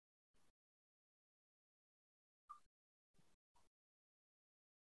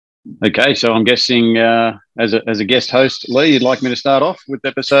Okay, so I'm guessing as a guest host, Lee, you'd like me to start off with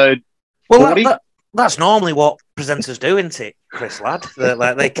episode Well, 40? that's normally what presenters do, isn't it, Chris Ladd?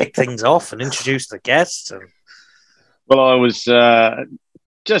 They kick things off and introduce the guests. Well, I was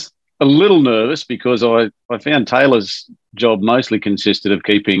just a little nervous because I found Taylor's job mostly consisted of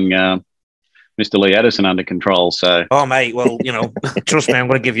keeping Mr. Lee Addison under control. So, oh, mate, well, trust me, I'm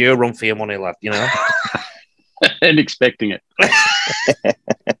going to give you a run for your money, lad, and expecting it.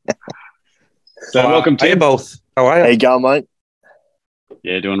 So, welcome, Tim. Hey, both. How are you? How you going, mate?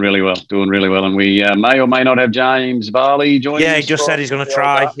 Yeah, doing really well. And we may or may not have James Varley joining us. Yeah, he just said he's going to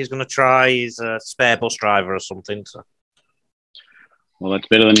try. He's going to try. He's a spare bus driver or something. So. Well, that's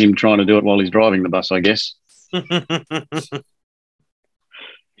better than him trying to do it while he's driving the bus, I guess.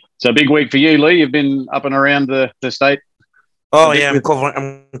 So, big week for you, Lee. You've been up and around the state. Oh, yeah, I'm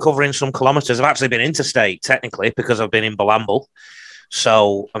covering some kilometres. I've actually been interstate, technically, because I've been in Ballamble.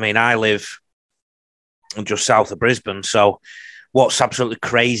 So, I mean, I live just south of Brisbane. So, what's absolutely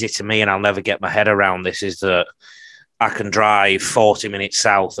crazy to me, and I'll never get my head around this, is that I can drive 40 minutes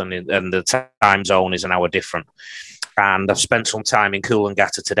south and the time zone is an hour different. And I've spent some time in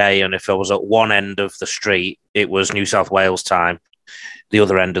Coolangatta today, and if I was at one end of the street, it was New South Wales time. The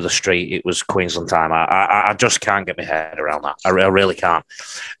other end of the street, it was Queensland time. I just can't get my head around that. I really can't.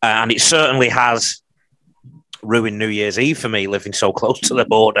 And it certainly has ruined New Year's Eve for me, living so close to the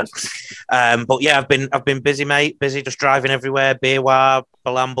border. But yeah, I've been busy, mate. Busy just driving everywhere. Beerwah,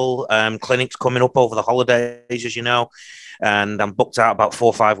 Ballamble, clinics coming up over the holidays, as you know. And I'm booked out about 4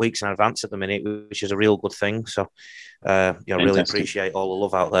 or 5 weeks in advance at the minute, which is a real good thing. So, really appreciate all the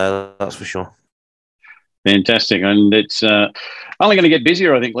love out there. That's for sure. Fantastic. And it's only going to get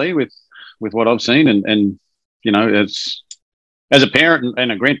busier, I think, Lee, with what I've seen. And it's, as a parent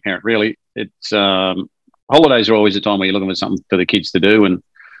and a grandparent, really, it's holidays are always a time where you're looking for something for the kids to do. And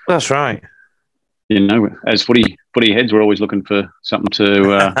that's right. As footy heads, we're always looking for something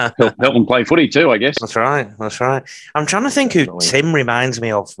to help them play footy too, I guess. That's right. I'm trying to think who Tim reminds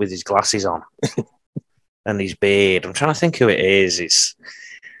me of with his glasses on and his beard. I'm trying to think who it is. It's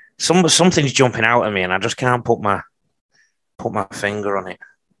something's jumping out at me, and I just can't put my finger on it.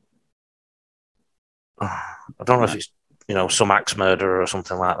 I don't know if it's some axe murderer or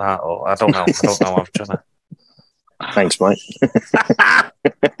something like that, or I don't know. I'm trying to. Thanks, mate.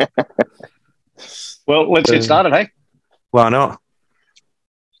 Well, let's get started, hey? Why not?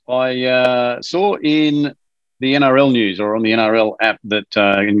 I saw in the NRL news or on the NRL app that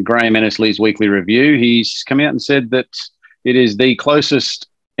in Graham Ennisley's weekly review, he's come out and said that it is the closest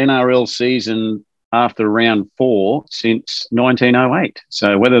NRL season after round 4 since 1908.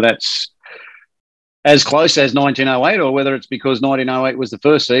 So whether that's as close as 1908 or whether it's because 1908 was the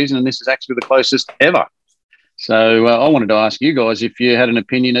first season and this is actually the closest ever. So I wanted to ask you guys if you had an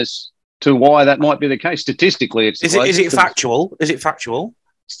opinion as to why that might be the case. Statistically, it's is it factual? Is it factual?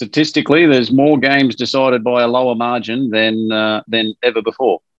 Statistically, there's more games decided by a lower margin than ever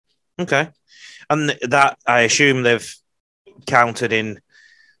before. Okay, and that I assume they've counted in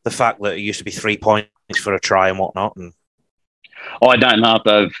the fact that it used to be 3 points for a try and whatnot. And I don't know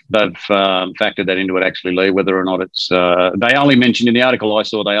if they've factored that into it actually, Lee. Whether or not it's they only mentioned in the article I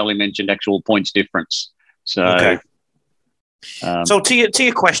saw, they only mentioned actual points difference. So. Okay. So to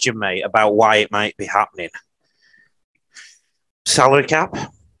your question, mate, about why it might be happening, salary cap,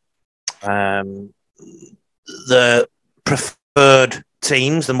 the preferred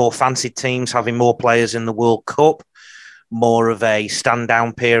teams, the more fancied teams having more players in the World Cup, more of a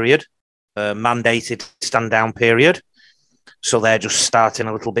stand-down period, mandated stand-down period. So they're just starting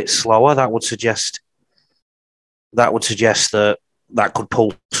a little bit slower. That would suggest that could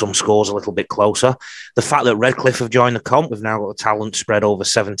pull some scores a little bit closer. The fact that Redcliffe have joined the comp, we've now got a talent spread over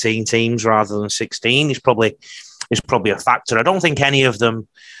 17 teams rather than 16, is probably a factor. I don't think any of them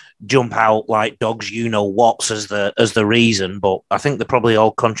jump out like dogs, what's as the reason, but I think they probably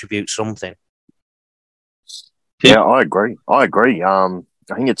all contribute something. Yeah, I agree. I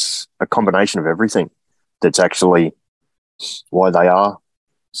think it's a combination of everything that's actually why they are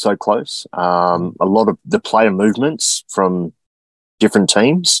so close. A lot of the player movements from different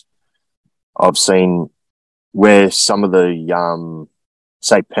teams. I've seen where some of the,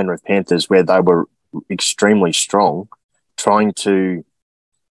 say, Penrith Panthers, where they were extremely strong, trying to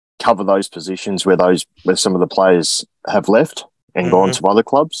cover those positions where some of the players have left and gone to other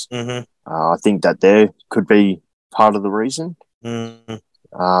clubs. Mm-hmm. I think that there could be part of the reason.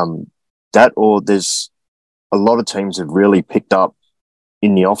 Mm-hmm. That, or there's a lot of teams have really picked up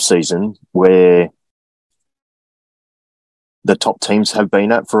in the off season where the top teams have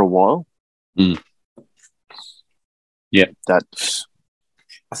been at for a while. Mm. Yeah.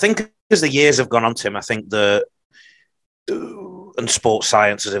 I think as the years have gone on, Tim, I think and sports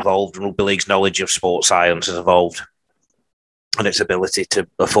science has evolved, and Rugby League's knowledge of sports science has evolved, and its ability to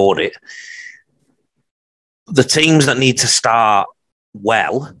afford it. The teams that need to start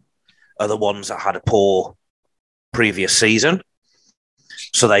well are the ones that had a poor previous season.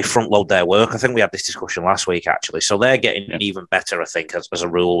 So they front load their work. I think we had this discussion last week, actually. So they're getting even better, I think, as a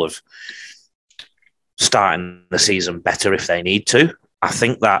rule of starting the season better if they need to. I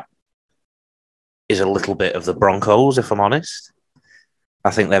think that is a little bit of the Broncos, if I'm honest.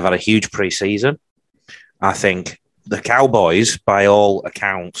 I think they've had a huge pre-season. I think the Cowboys, by all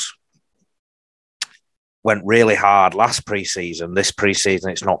accounts, went really hard last pre-season. This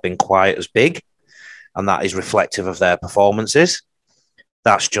pre-season, it's not been quite as big, and that is reflective of their performances.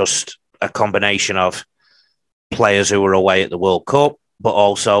 That's just a combination of players who were away at the World Cup, but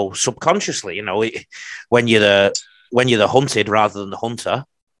also subconsciously, you know, when you're the hunted rather than the hunter,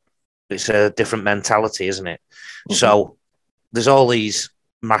 it's a different mentality, isn't it? Mm-hmm. So there's all these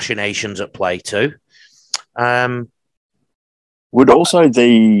machinations at play too. Would also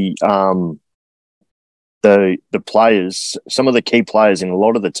the players, some of the key players in a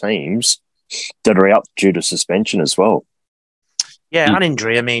lot of the teams that are out due to suspension as well. Yeah, and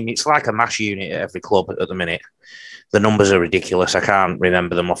injury. I mean, it's like a mass unit at every club at the minute. The numbers are ridiculous. I can't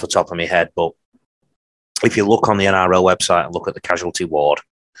remember them off the top of my head, but if you look on the NRL website and look at the casualty ward,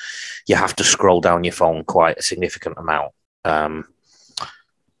 you have to scroll down your phone quite a significant amount.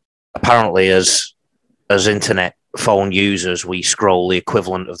 Apparently, as internet phone users, we scroll the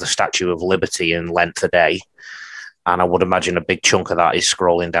equivalent of the Statue of Liberty in length a day. And I would imagine a big chunk of that is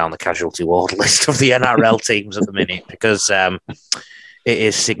scrolling down the casualty ward list of the NRL teams at the minute, because it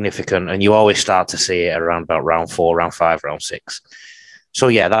is significant. And you always start to see it around about round 4, round 5, round 6. So,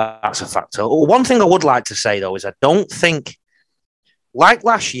 yeah, that's a factor. One thing I would like to say, though, is I don't think, like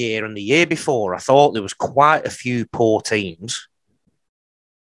last year and the year before, I thought there was quite a few poor teams.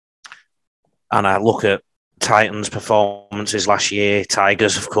 And I look at Titans' performances last year,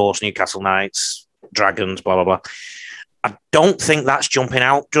 Tigers, of course, Newcastle Knights, Dragons, blah, blah, blah. I don't think that's jumping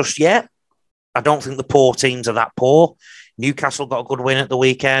out just yet. I don't think the poor teams are that poor. Newcastle got a good win at the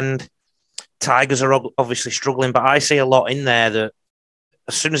weekend. Tigers are obviously struggling, but I see a lot in there that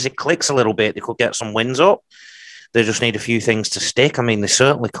as soon as it clicks a little bit, they could get some wins up. They just need a few things to stick. I mean, they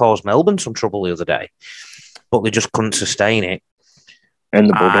certainly caused Melbourne some trouble the other day, but they just couldn't sustain it. And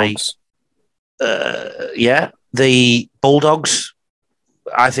the Bulldogs. The Bulldogs,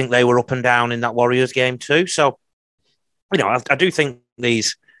 I think they were up and down in that Warriors game too. So, you know, I do think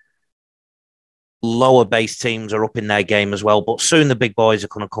these lower base teams are up in their game as well, but soon the big boys are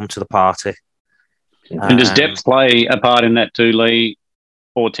going to come to the party. And does depth play a part in that too, Lee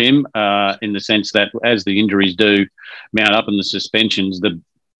or Tim, in the sense that as the injuries do mount up and the suspensions,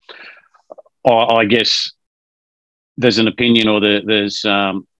 I guess there's an opinion or there's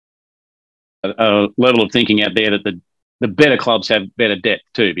a level of thinking out there that the better clubs have better depth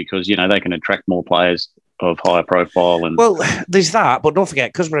too, because, you know, they can attract more players of higher profile. And well, there's that, but don't forget,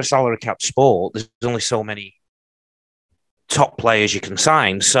 because we're a salary cap sport, there's only so many top players you can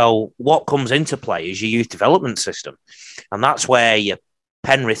sign. So what comes into play is your youth development system, and that's where your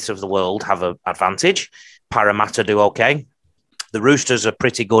Penriths of the world have an advantage. Parramatta do okay. The Roosters are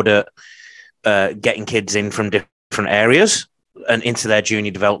pretty good at getting kids in from different areas and into their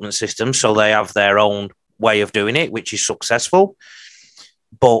junior development system, so they have their own way of doing it, which is successful.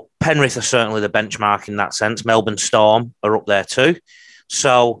 But Penrith are certainly the benchmark in that sense. Melbourne Storm are up there too.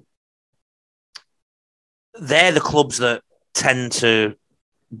 So they're the clubs that tend to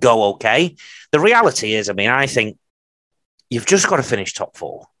go okay. The reality is, I mean, I think you've just got to finish top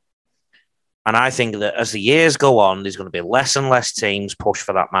 4. And I think that as the years go on, there's going to be less and less teams push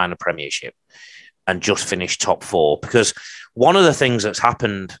for that minor premiership and just finish top 4. Because one of the things that's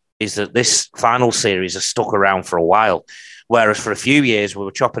happened is that this final series has stuck around for a while, whereas for a few years we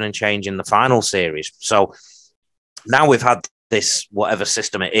were chopping and changing the final series. So now we've had this, whatever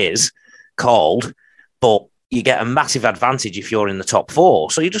system it is called, but you get a massive advantage if you're in the top 4.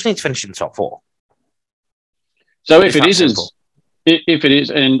 So you just need to finish in the top 4. So if it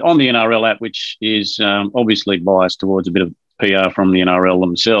is, and on the NRL app, which is obviously biased towards a bit of PR from the NRL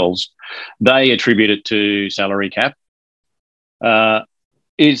themselves, they attribute it to salary cap.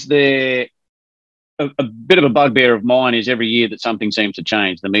 Is there a bit of a bugbear of mine is every year that something seems to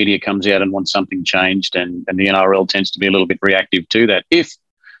change. The media comes out and wants something changed, and the NRL tends to be a little bit reactive to that. If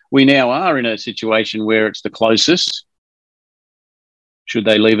we now are in a situation where it's the closest, should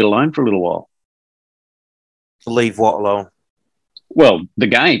they leave it alone for a little while? Leave what alone? Well, the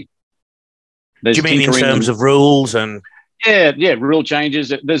game. Do you mean in terms of rules and... Yeah, rule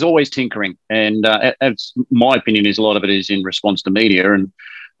changes. There's always tinkering, and as my opinion is a lot of it is in response to media, and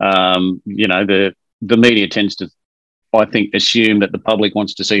the media tends to, I think, assume that the public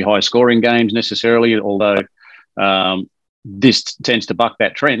wants to see high scoring games necessarily, although this tends to buck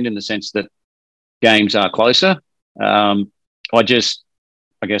that trend in the sense that games are closer. I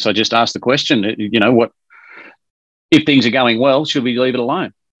guess I just asked the question, what if things are going well, should we leave it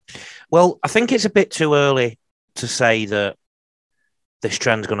alone? Well, I think it's a bit too early to say that this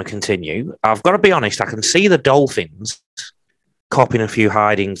trend's going to continue. I've got to be honest, I can see the Dolphins copping a few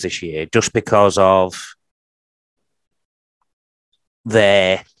hidings this year just because of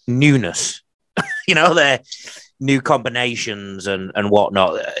their newness, their new combinations and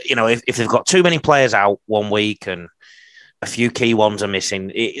whatnot. If they've got too many players out one week and a few key ones are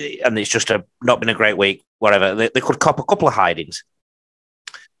missing, and it's just not been a great week, whatever, they could cop a couple of hidings.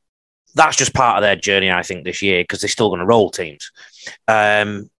 That's just part of their journey, I think, this year, because they're still going to roll teams.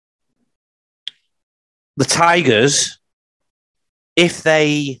 The Tigers, if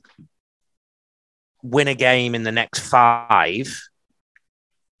they win a game in the next 5,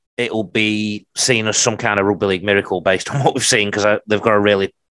 it'll be seen as some kind of rugby league miracle based on what we've seen, because they've got a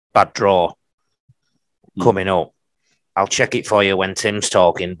really bad draw coming up. I'll check it for you when Tim's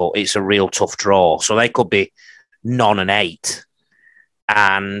talking, but it's a real tough draw. So they could be 9-8.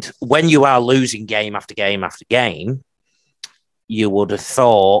 And when you are losing game after game after game, you would have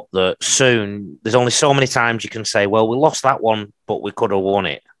thought that soon there's only so many times you can say, well, we lost that one, but we could have won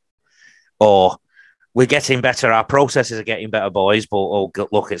it. Or we're getting better. Our processes are getting better, boys, but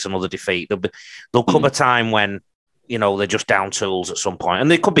look, it's another defeat. There'll come a time when, they're just down tools at some point. And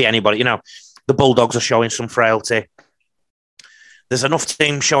there could be anybody, the Bulldogs are showing some frailty. There's enough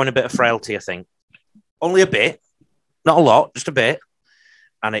teams showing a bit of frailty, I think. Only a bit, not a lot, just a bit.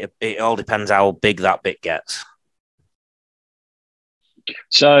 And it all depends how big that bit gets.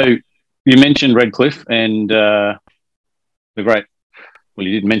 So you mentioned Redcliffe and the great, well,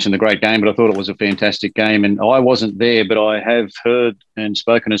 you didn't mention the great game, but I thought it was a fantastic game. And I wasn't there, but I have heard and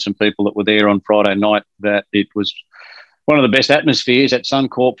spoken to some people that were there on Friday night that it was one of the best atmospheres at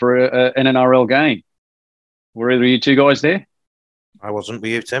Suncorp for an NRL game. Were either of you two guys there? I wasn't. Were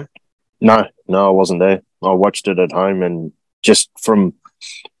you, Tim? No, I wasn't there. I watched it at home, and just from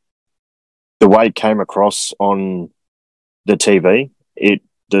the way it came across on the TV, it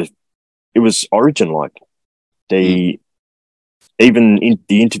was Origin-like. Even in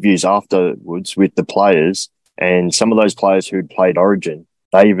the interviews afterwards with the players, and some of those players who'd played Origin,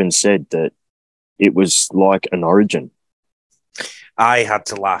 they even said that it was like an Origin. I had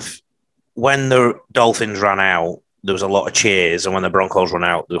to laugh. When the Dolphins ran out, there was a lot of cheers, and when the Broncos ran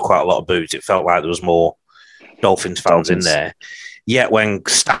out, there were quite a lot of boos. It felt like there was more Dolphins fans in there. Yet when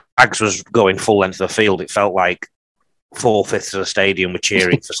Stags was going full length of the field, it felt like 4/5 of the stadium were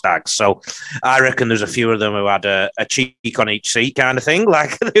cheering for Stags. So I reckon there's a few of them who had a cheek on each seat kind of thing. So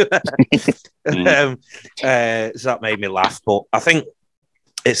that made me laugh. But I think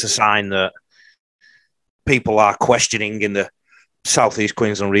it's a sign that people are questioning in the Southeast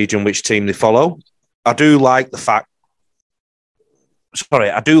Queensland region which team they follow. I do like the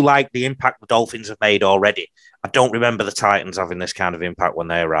impact the Dolphins have made already. I don't remember the Titans having this kind of impact when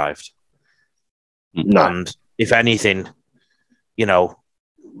they arrived. No. And if anything, they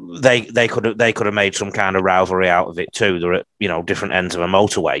could have made some kind of rivalry out of it too. They're at different ends of a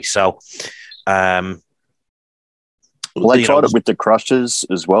motorway. So, they tried it with the Crushers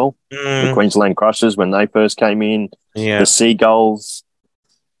as well. The Queensland Crushers when they first came in. Yeah. The Seagulls.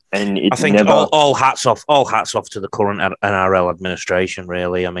 And I think all hats off to the current NRL administration,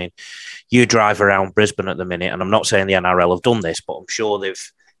 really. I mean, you drive around Brisbane at the minute, and I'm not saying the NRL have done this, but I'm sure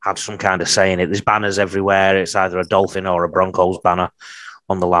they've had some kind of say in it. There's banners everywhere. It's either a Dolphin or a Broncos banner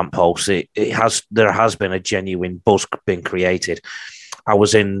on the lamppost. There has been a genuine buzz being created. I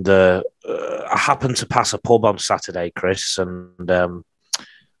happened to pass a pub on Saturday, Chris, and I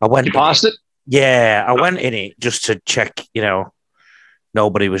went. You passed it? Yeah, I went in it just to check,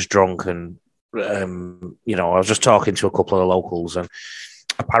 nobody was drunk, and I was just talking to a couple of the locals, and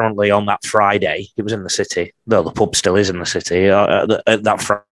apparently on that Friday, it was in the city. No, the pub still is in the city.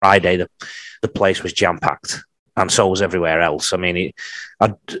 That Friday, the place was jam packed, and so was everywhere else. I mean, it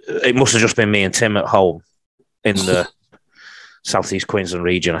must have just been me and Tim at home in the Southeast Queensland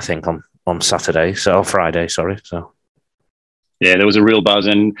region, I think, on Saturday. So Friday, sorry. So yeah, there was a real buzz,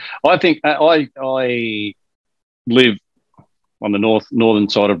 and I think I live on the northern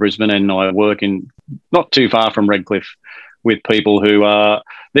side of Brisbane, and I work in not too far from Redcliffe with people who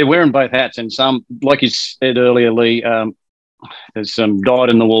they're wearing both hats, and some, like you said earlier, Lee, there's some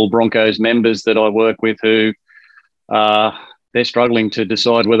dyed-in-the-wool Broncos members that I work with who they're struggling to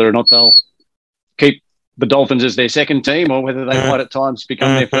decide whether or not they'll keep the Dolphins as their second team or whether they might at times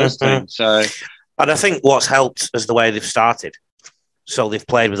become their first team. So, and I think what's helped is the way they've started. So they've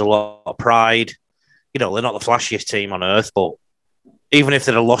played with a lot of pride. You know, they're not the flashiest team on earth, but even if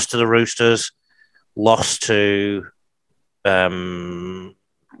they'd have lost to the Roosters, lost to who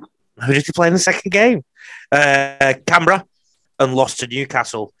did they play in the second game? Canberra, and lost to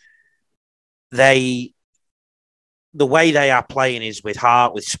Newcastle. The way they are playing is with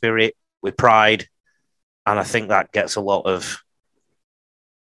heart, with spirit, with pride, and I think that gets a lot of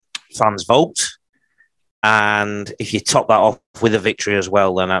fans' vote. And if you top that off with a victory as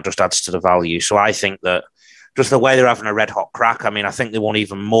well, then that just adds to the value. So I think that just the way they're having a red-hot crack, I mean, I think they want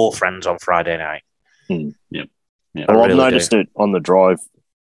even more friends on Friday night. Yep. Well, I've noticed it on the drive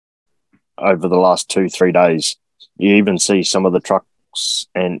over the last 2-3 days. You even see some of the trucks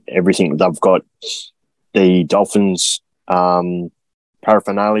and everything. They've got the Dolphins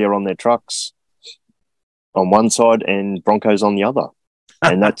paraphernalia on their trucks on one side and Broncos on the other.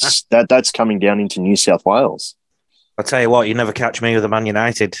 And that's coming down into New South Wales. I'll tell you what, you never catch me with a Man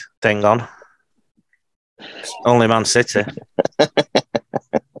United thing on. Only Man City.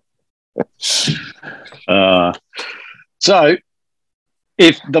 So,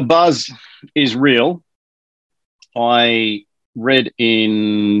 if the buzz is real, I read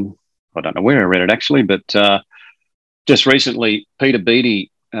I don't know where I read it actually, but just recently, Peter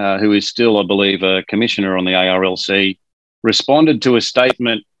Beattie, who is still, I believe, a commissioner on the ARLC, responded to a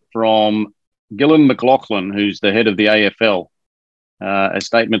statement from Gillan McLaughlin, who's the head of the AFL. A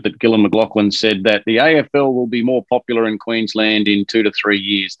statement that Gillan McLaughlin said that the AFL will be more popular in Queensland in 2 to 3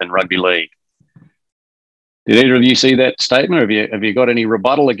 years than rugby league. Did either of you see that statement? Have you got any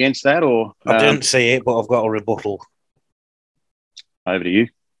rebuttal against that? Or I didn't see it, but I've got a rebuttal. Over to you.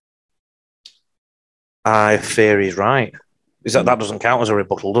 I fear he's right. That doesn't count as a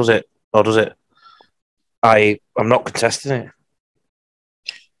rebuttal, does it? Or does it? I'm not contesting it.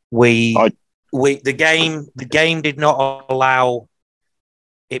 The game did not allow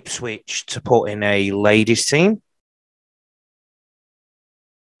Ipswich to put in a ladies team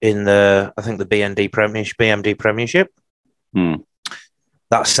in the BMD Premiership.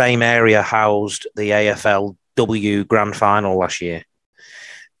 That same area housed the AFLW Grand Final last year,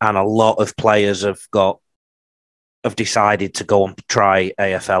 and a lot of players have decided to go and try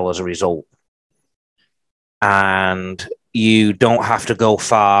AFL as a result. And you don't have to go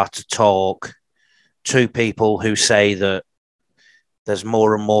far to talk to people who say that there's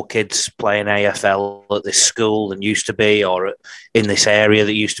more and more kids playing AFL at this school than used to be, or in this area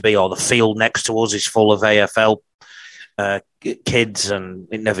that used to be, or the field next to us is full of AFL kids, and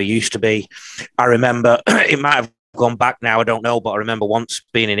it never used to be. I remember, it might have gone back now, I don't know, but I remember once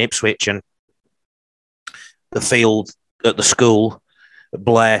being in Ipswich and the field at the school,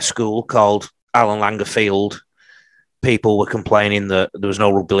 Blair School, called Alan Langer Field, people were complaining that there was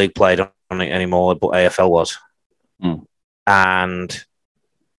no rugby league played on it anymore, but AFL was. And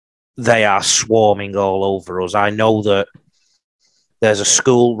they are swarming all over us. I know that there's a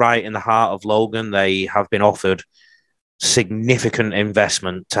school right in the heart of Logan. They have been offered significant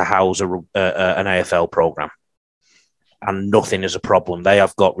investment to house an AFL program, and nothing is a problem. They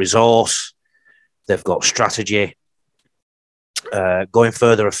have got resource, they've got strategy. Going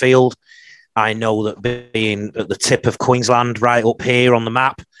further afield, I know that being at the tip of Queensland, right up here on the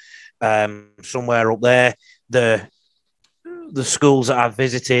map, somewhere up there, the schools that I've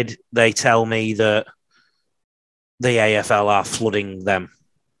visited, they tell me that the AFL are flooding them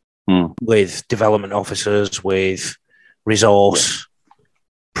with development officers, with resource,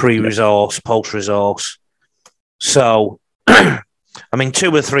 pre-resource, post-resource. So, I mean,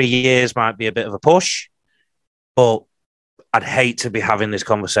 2 or 3 years might be a bit of a push, but I'd hate to be having this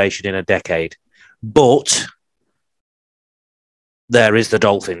conversation in a decade. But there is the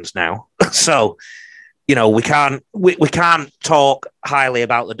Dolphins now. So, you know, we can't talk highly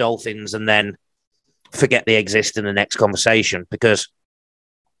about the Dolphins and then forget they exist in the next conversation, because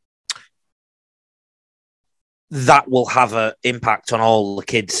that will have an impact on all the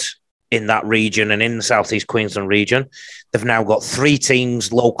kids in that region and in the Southeast Queensland region. They've now got 3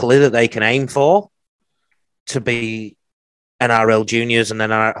 teams locally that they can aim for to be NRL juniors and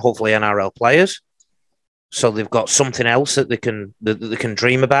then hopefully NRL players. So they've got something else that they can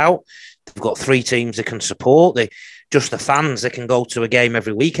dream about. They've got 3 teams they can support. The fans, they can go to a game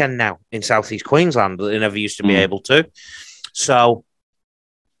every weekend now in Southeast Queensland that they never used to be able to. So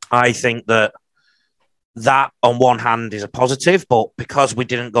I think that on one hand is a positive, but because we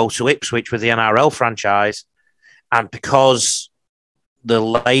didn't go to Ipswich with the NRL franchise, and because the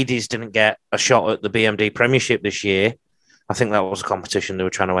ladies didn't get a shot at the BMD Premiership this year. I think that was a competition they were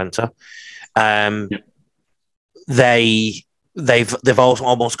trying to enter. Yep. They've also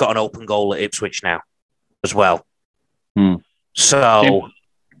almost got an open goal at Ipswich now as well. So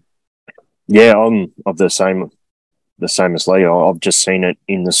yeah, I'm of the same as Lee. I've just seen it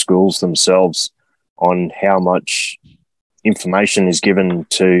in the schools themselves on how much information is given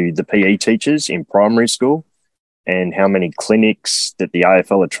to the PE teachers in primary school and how many clinics that the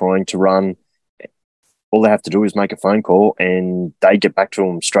AFL are trying to run. All they have to do is make a phone call and they get back to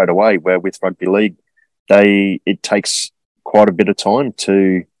them straight away, where with rugby league, it takes quite a bit of time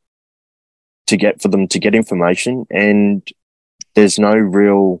to get for them to get information, and there's no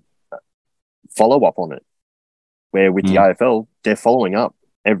real follow-up on it. Where with the AFL, they're following up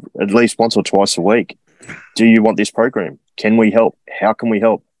at least once or twice a week. Do you want this program? Can we help? How can we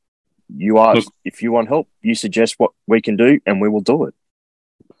help? You ask. If you want help, you suggest what we can do, and we will do it.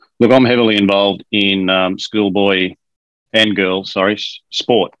 Look, I'm heavily involved in schoolboy and girls,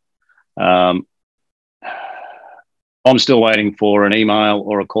 sport. I'm still waiting for an email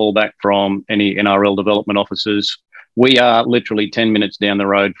or a call back from any NRL development officers. We are literally 10 minutes down the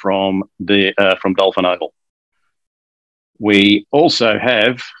road from Dolphin Oval. We also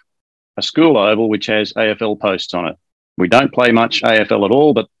have a school oval which has AFL posts on it. We don't play much AFL at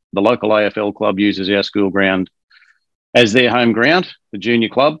all, but the local AFL club uses our school ground as their home ground, the junior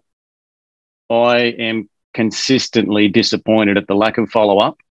club. I am consistently disappointed at the lack of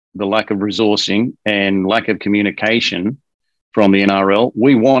follow-up, the lack of resourcing and lack of communication from the NRL.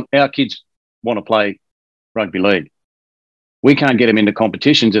 Our kids want to play rugby league. We can't get them into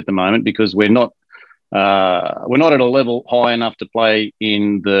competitions at the moment because we're not at a level high enough to play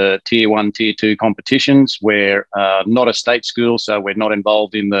in the tier 1, tier 2 competitions. We're not a state school, so we're not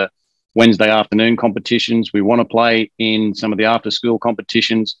involved in the Wednesday afternoon competitions. We want to play in some of the after-school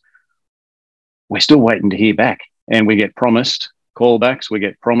competitions. We're still waiting to hear back, and we get promised callbacks, we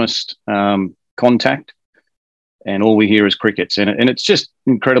get promised contact, and all we hear is crickets. And it's just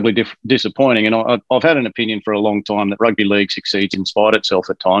incredibly disappointing. And I've had an opinion for a long time that rugby league succeeds in spite itself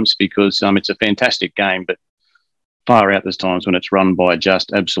at times because it's a fantastic game, but far out there's times when it's run by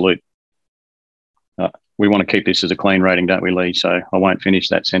just absolute. We want to keep this as a clean rating, don't we, Lee? So I won't finish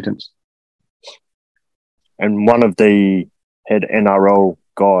that sentence. And one of the head NRL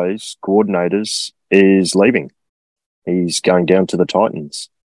guys, coordinators, is leaving. He's going down to the Titans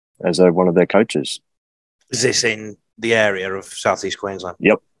as one of their coaches. Is this in the area of Southeast Queensland?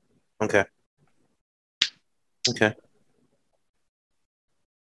 Yep. Okay.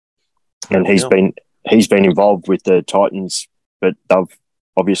 And he's been involved with the Titans, but they've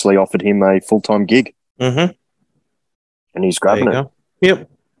obviously offered him a full-time gig. Mm-hmm. And he's grabbing it. Go. Yep.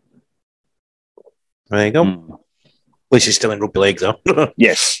 There you go. At least he's still in rugby league, though.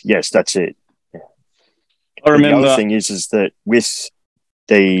 Yes, that's it. I remember. The other thing is that with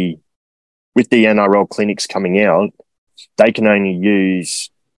the NRL clinics coming out, they can't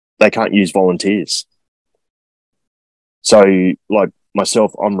use volunteers. So, like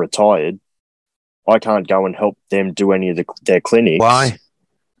myself, I'm retired. I can't go and help them do any of their clinics. Why?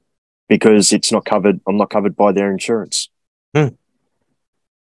 Because it's not covered. I'm not covered by their insurance.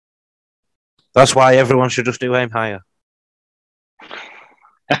 That's why everyone should just do aim higher.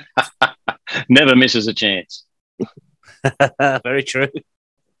 Never misses a chance. Very true.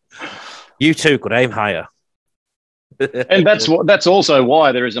 You too could aim higher. And that's also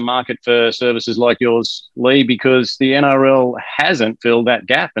why there is a market for services like yours, Lee, because the NRL hasn't filled that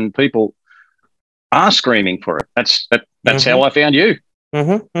gap and people are screaming for it. That's how I found you.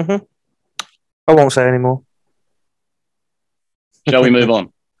 I won't say anymore. Shall we move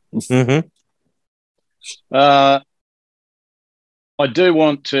on? I do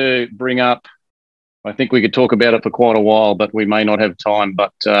want to bring up, I think we could talk about it for quite a while, but we may not have time.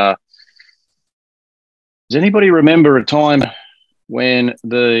 But does anybody remember a time when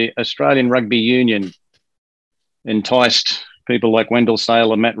the Australian Rugby Union enticed people like Wendell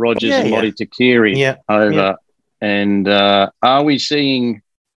Saylor, Matt Rogers and Lottie Takiri over? Yeah. And are we seeing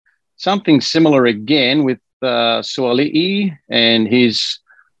something similar again with Suali'i and his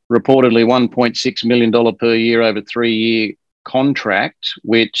reportedly $1.6 million per year over 3-year contract,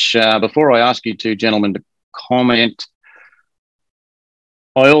 which before I ask you two gentlemen to comment,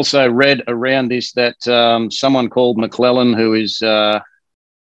 I also read around this that someone called McClellan, who is an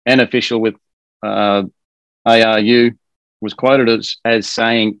official with ARU, was quoted as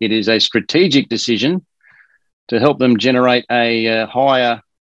saying it is a strategic decision to help them generate a higher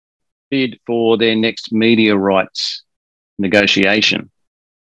bid for their next media rights negotiation.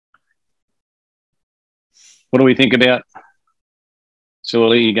 What do we think about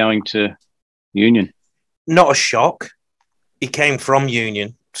Suaalii going to Union? Not a shock. He came from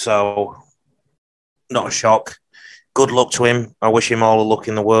Union, so not a shock. Good luck to him. I wish him all the luck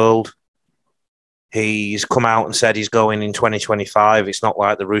in the world. He's come out and said he's going in 2025. It's not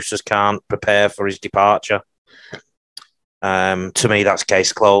like the Roosters can't prepare for his departure. To me, that's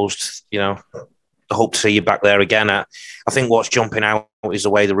case closed. You know, I hope to see you back there again. I think what's jumping out is the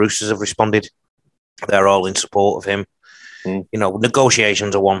way the Roosters have responded. They're all in support of him. You know,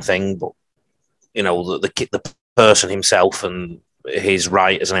 negotiations are one thing, but you know, the person himself and his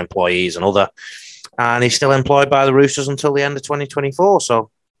right as an employee is another. And he's still employed by the Roosters until the end of 2024. So,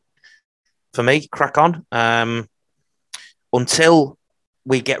 for me, crack on. Until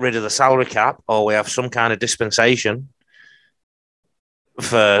we get rid of the salary cap or we have some kind of dispensation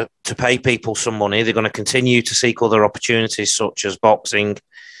to pay people some money, they're going to continue to seek other opportunities such as boxing,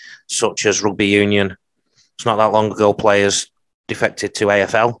 such as rugby union. It's not that long ago players defected to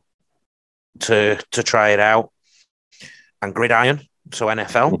AFL to try it out, and gridiron, so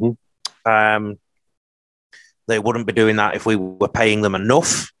NFL. They wouldn't be doing that if we were paying them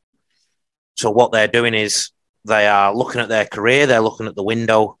enough. So what they're doing is they are looking at their career, they're looking at the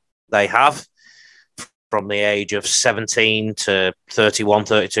window they have from the age of 17 to 31,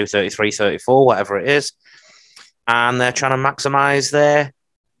 32, 33, 34, whatever it is. And they're trying to maximize their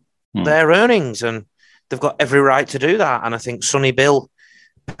earnings. And they've got every right to do that. And I think Sonny Bill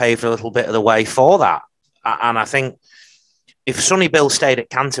paved a little bit of the way for that. And I think if Sonny Bill stayed at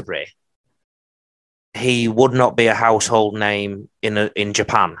Canterbury, he would not be a household name in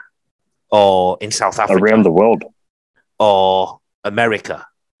Japan or in South Africa. Around the world. Or America.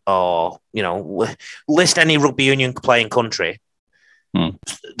 Or, you know, list any rugby union playing country.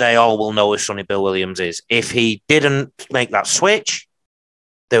 They all will know who Sonny Bill Williams is. If he didn't make that switch,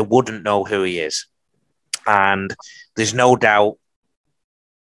 they wouldn't know who he is. And there's no doubt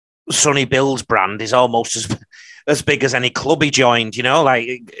Sonny Bill's brand is almost as big as any club he joined. You know,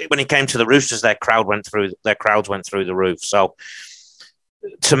 like when he came to the Roosters, their crowds went through the roof. So,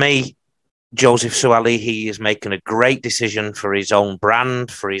 to me, Joseph Suaalii is making a great decision for his own brand,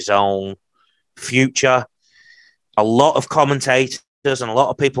 for his own future. A lot of commentators and a lot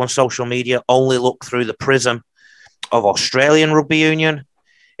of people on social media only look through the prism of Australian rugby union.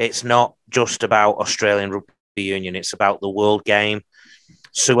 It's not just about Australian rugby union. It's about the world game.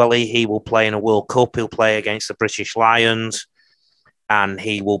 Suaalii, he will play in a World Cup. He'll play against the British Lions, and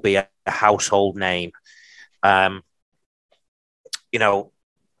he will be a household name. You know,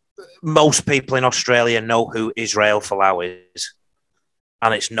 most people in Australia know who Israel Folau is,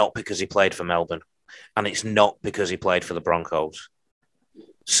 and it's not because he played for Melbourne, and it's not because he played for the Broncos.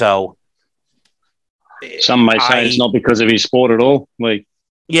 So, some may say it's not because of his sport at all. Like,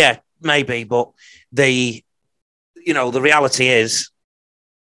 yeah, maybe, but the reality is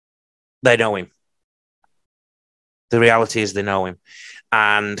they know him. The reality is they know him,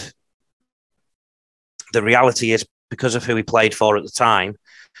 and the reality is because of who he played for at the time.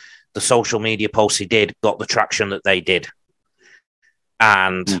 The social media posts he did got the traction that they did.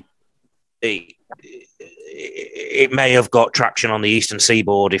 And it may have got traction on the Eastern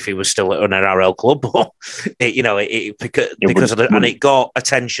Seaboard if he was still at an NRL club, but it got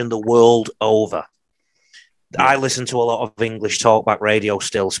attention the world over. Yeah. I listen to a lot of English talkback radio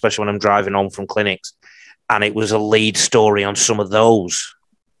still, especially when I'm driving home from clinics, and it was a lead story on some of those.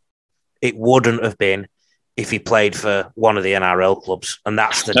 It wouldn't have been if he played for one of the NRL clubs, and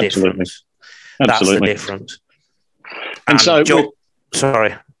that's the difference. That's the difference. And so,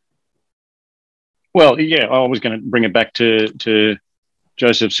 sorry. Well, yeah, I was going to bring it back to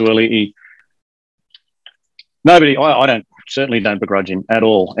Joseph Suaalii. I certainly don't begrudge him at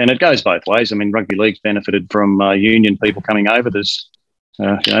all, and it goes both ways. I mean, rugby league's benefited from union people coming over. There's,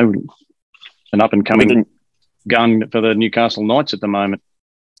 an up and coming gun for the Newcastle Knights at the moment.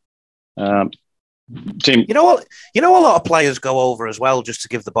 Tim, you know what? A lot of players go over as well just to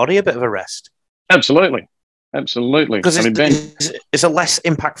give the body a bit of a rest. Absolutely. Because it's a less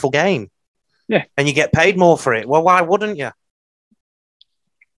impactful game. Yeah, and you get paid more for it. Well, why wouldn't you?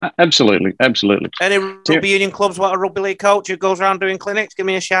 Absolutely. Any rugby union clubs want a rugby league coach who goes around doing clinics? Give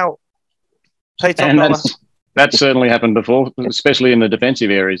me a shout. Pay top dollar. That's certainly happened before, especially in the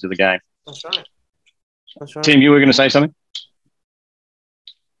defensive areas of the game. That's right. Tim, you were going to say something?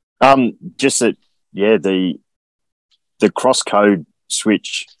 Just that, yeah, the cross code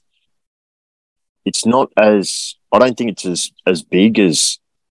switch. It's not as, I don't think it's as big as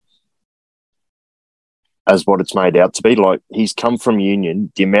what it's made out to be. Like, he's come from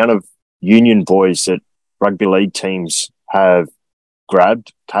union. The amount of union boys that rugby league teams have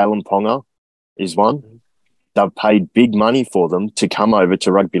grabbed, Kalen Ponga is one. they've paid big money for them to come over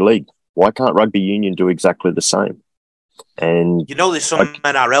to rugby league. Why can't rugby union do exactly the same? And there's some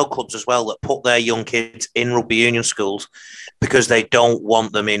NRL clubs as well that put their young kids in rugby union schools because they don't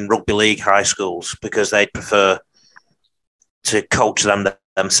want them in rugby league high schools because they prefer to coach them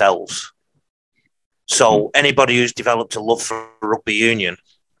themselves. So anybody who's developed a love for rugby union,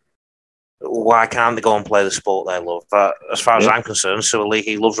 why can't they go and play the sport they love? But as far as I'm concerned,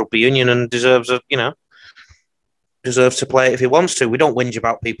 he loves rugby union and deserves to play it if he wants to. We don't whinge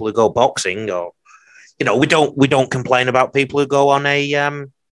about people who go boxing, or we don't complain about people who go on a.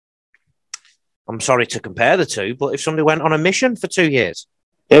 I'm sorry to compare the two, but if somebody went on a mission for 2 years,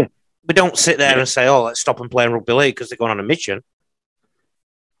 we don't sit there and say, "Oh, let's stop and play rugby league" because they're going on a mission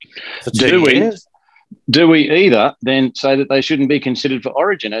for 2 years. Do we either then say that they shouldn't be considered for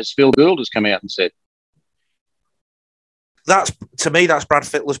Origin, as Phil Gould has come out and said? To me, that's Brad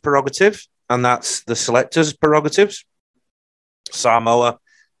Fittler's prerogative, and that's the selectors' prerogatives. Samoa,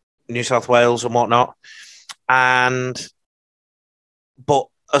 New South Wales, and whatnot. But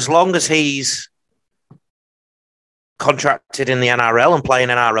as long as he's contracted in the NRL and playing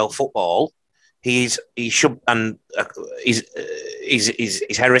NRL football, he should, and his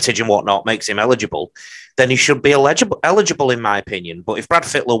heritage and whatnot makes him eligible, then he should be eligible in my opinion. But if Brad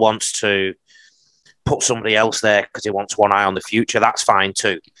Fittler wants to put somebody else there because he wants one eye on the future, that's fine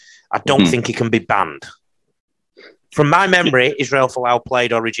too. I don't think he can be banned. From my memory, Israel Folau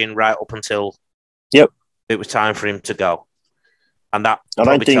played Origin right up until it was time for him to go. And that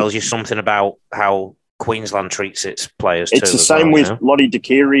probably tells you something about how Queensland treats its players. It's the same with Lottie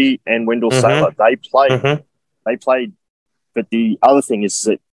Dakiri and Wendell Saylor. They played, but the other thing is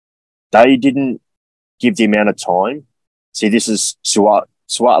that they didn't give the amount of time. See, this is Suat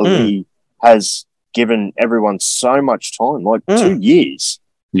Ali has given everyone so much time, like 2 years,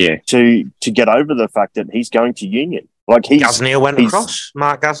 to get over the fact that he's going to Union. Like Gasnier went across,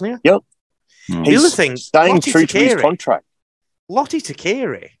 Mark Gasnier. Yep. The other thing, staying true to his contract. Lottie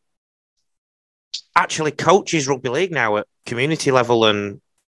Takiri actually coaches rugby league now at community level and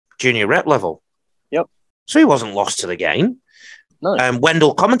junior rep level. Yep. So he wasn't lost to the game. No.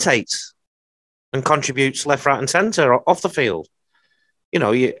 Wendell commentates and contributes left, right, and centre off the field.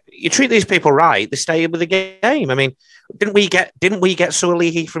 You treat these people right, they stay with the game. I mean, didn't we get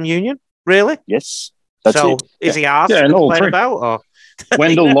Sualihi from Union? Really? Yes. That's it. Is he asked to play about? Or?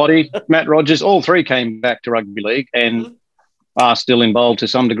 Wendell, Lottie, Matt Rogers, all three came back to rugby league and are still involved to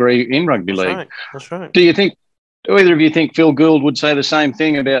some degree in rugby league. That's right. Do either of you think Phil Gould would say the same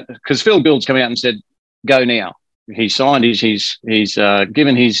thing about, because Phil Gould's come out and said, go now. He's signed he's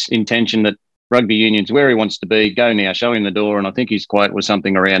given his intention that rugby union's where he wants to be, go now, show him the door. And I think his quote was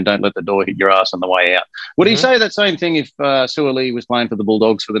something around, don't let the door hit your ass on the way out. Would he say that same thing if Suali was playing for the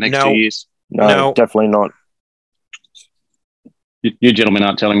Bulldogs for the next 2 years? No, definitely not. You gentlemen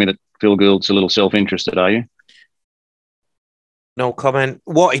aren't telling me that Phil Gould's a little self-interested, are you? No comment.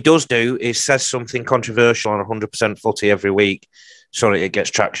 What he does do is says something controversial on 100% footy every week so that it gets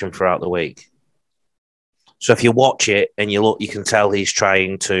traction throughout the week. So if you watch it and you look, you can tell he's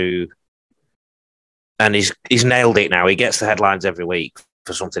trying to, and he's nailed it now. He gets the headlines every week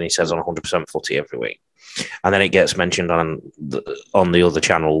for something he says on 100% footy every week. And then it gets mentioned on the other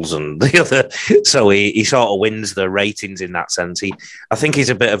channels and the other. So he sort of wins the ratings in that sense. I think he's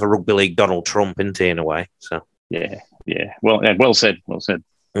a bit of a rugby league Donald Trump, isn't he, in a way? So yeah. Well said.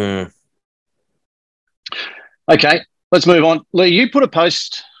 Okay, let's move on. Lee, you put a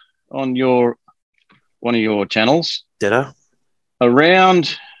post on one of your channels. Did I?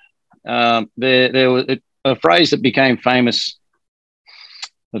 Around there was a phrase that became famous,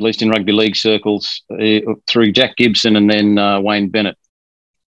 at least in rugby league circles, through Jack Gibson and then Wayne Bennett,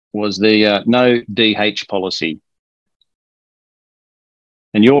 was the no DH policy.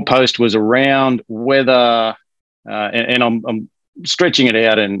 And your post was around whether, and I'm stretching it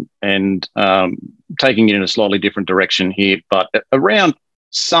out and taking it in a slightly different direction here, but around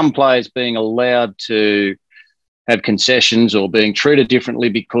some players being allowed to have concessions or being treated differently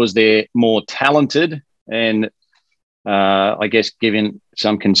because they're more talented and I guess given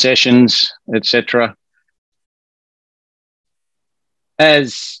some concessions, etc.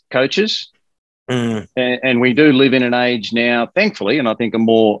 As coaches, and we do live in an age now, thankfully, and I think a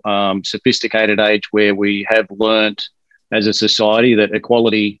more sophisticated age where we have learnt as a society that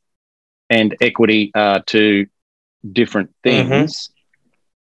equality and equity are two different things.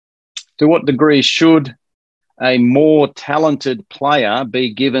 To what degree should a more talented player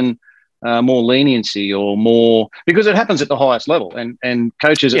be given more leniency or more, because it happens at the highest level, and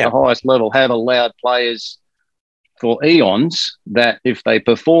coaches at the highest level have allowed players for eons that if they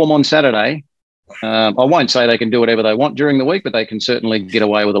perform on Saturday, I won't say they can do whatever they want during the week, but they can certainly get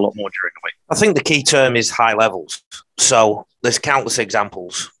away with a lot more during the week. I think the key term is high levels. So there's countless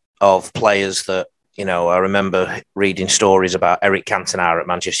examples of players that, I remember reading stories about Eric Cantona at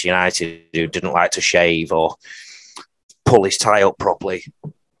Manchester United who didn't like to shave or pull his tie up properly.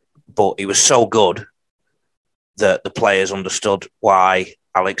 But he was so good that the players understood why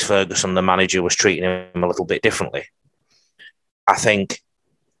Alex Ferguson, the manager, was treating him a little bit differently. I think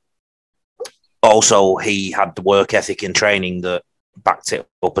also he had the work ethic in training that backed it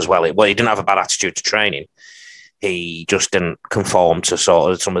up as well. He didn't have a bad attitude to training. He just didn't conform to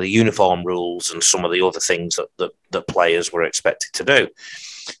sort of some of the uniform rules and some of the other things that players were expected to do.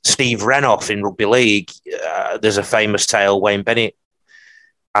 Steve Renouf in Rugby League, there's a famous tale. Wayne Bennett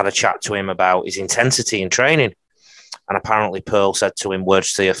had a chat to him about his intensity in training. And apparently Pearl said to him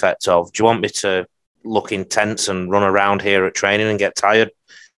words to the effect of, "Do you want me to look intense and run around here at training and get tired,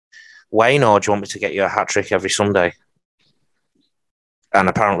 Wayne, or do you want me to get you a hat-trick every Sunday?" And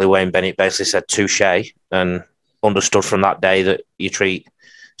apparently Wayne Bennett basically said touche and understood from that day that you treat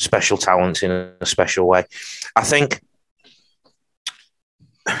special talents in a special way. I think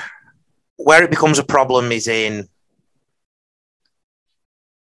where it becomes a problem is in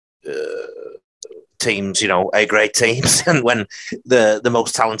teams, A-grade teams, and when the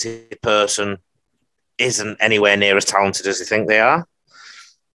most talented person isn't anywhere near as talented as they think they are.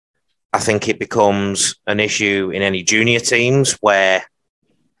 I think it becomes an issue in any junior teams where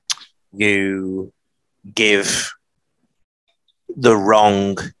you give the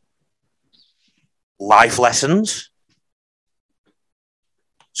wrong life lessons.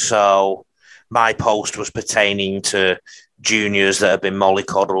 So my post was pertaining to juniors that have been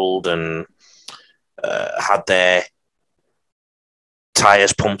mollycoddled and had their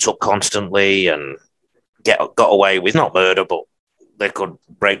tyres pumped up constantly and got away with not murder, but they could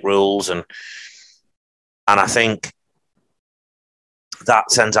break rules. And I think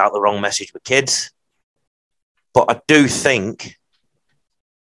that sends out the wrong message with kids. But I do think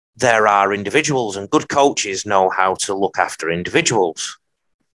there are individuals, and good coaches know how to look after individuals.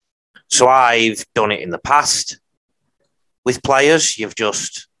 So I've done it in the past with players. You've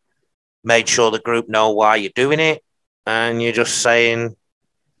just made sure the group know why you're doing it, and you're just saying,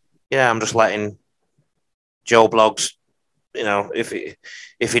 "Yeah, I'm just letting Joe Bloggs,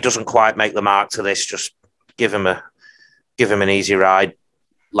 if he doesn't quite make the mark to this, just give him an easy ride,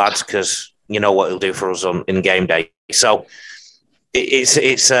 lads, because you know what he'll do for us in game day." So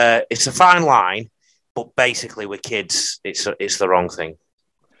it's a fine line, but basically with kids, it's the wrong thing.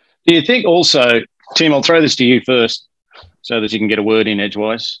 Do you think also, Tim? I'll throw this to you first, so that you can get a word in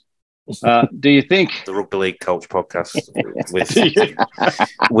edgewise. Do you think the Rugby League Coach podcast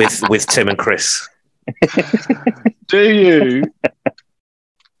with Tim and Chris? Do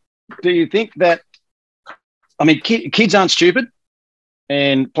you think that? I mean, kids aren't stupid,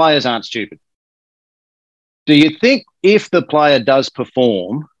 and players aren't stupid. Do you think if the player does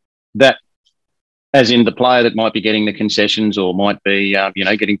perform, that, as in the player that might be getting the concessions or might be,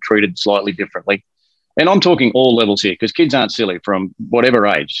 getting treated slightly differently, and I'm talking all levels here because kids aren't silly from whatever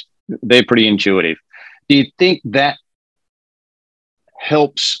age. They're pretty intuitive. Do you think that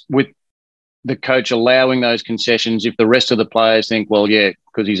helps with the coach allowing those concessions if the rest of the players think, well, yeah,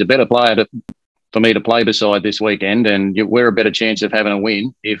 because he's a better player for me to play beside this weekend, and we're a better chance of having a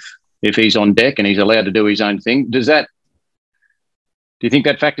win if he's on deck and he's allowed to do his own thing? Do you think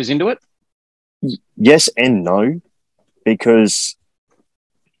that factors into it? Yes and no, because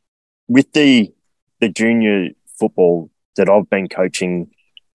with the junior football that I've been coaching,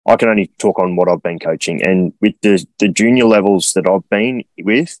 I can only talk on what I've been coaching. And with the junior levels that I've been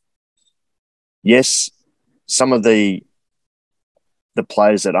with, yes, some of the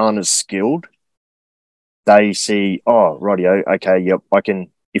players that aren't as skilled, they see, oh, rightio, okay, yep, I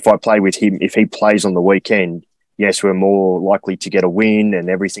can, if I play with him, if he plays on the weekend, yes, we're more likely to get a win and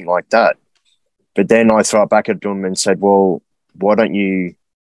everything like that. But then I throw it back at them and said, well, why don't you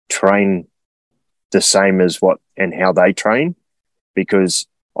train the same as what and how they train? Because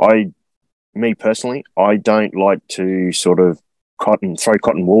me personally, I don't like to sort of throw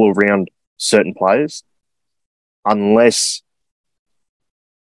cotton wool around certain players unless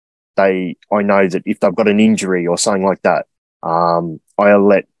I know that if they've got an injury or something like that, I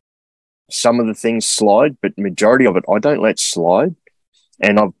let some of the things slide, but majority of it I don't let slide.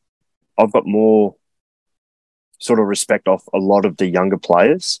 And I've got more sort of respect off a lot of the younger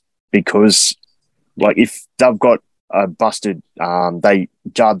players because, like, if they've got a busted, they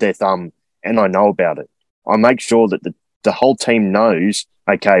jarred their thumb and I know about it, I make sure that the whole team knows,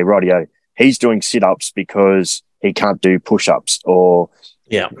 okay, rightio, he's doing sit-ups because he can't do push-ups, or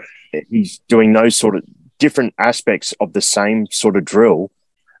yeah, he's doing those sort of different aspects of the same sort of drill.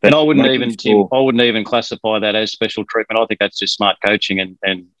 And I wouldn't even classify that as special treatment. I think that's just smart coaching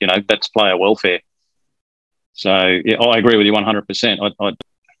and that's player welfare. So yeah, I agree with you 100%.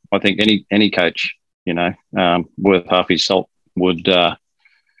 I think any coach, worth half his salt would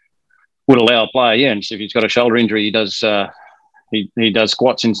allow a player. Yeah, and if he's got a shoulder injury, he does he does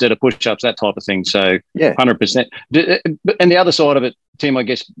squats instead of push-ups, that type of thing. So yeah, 100%. And the other side of it, Tim, I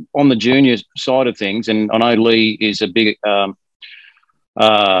guess on the junior side of things, and I know Lee is a big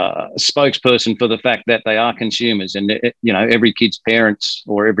spokesperson for the fact that they are consumers, and every kid's parents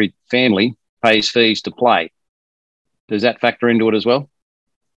or every family pays fees to play. Does that factor into it as well?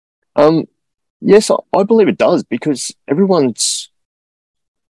 Yes, I believe it does, because everyone's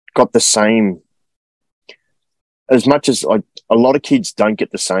got the same. As much as a lot of kids don't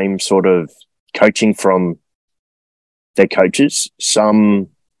get the same sort of coaching from their coaches. Some,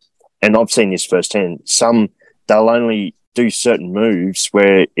 and I've seen this firsthand, some they'll only do certain moves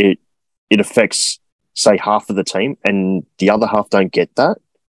where it affects, say, half of the team, and the other half don't get that,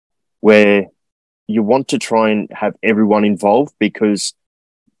 where you want to try and have everyone involved, because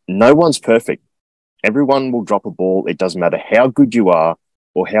no one's perfect. Everyone will drop a ball. It doesn't matter how good you are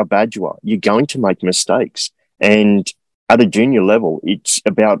or how bad you are. You're going to make mistakes. And at a junior level, it's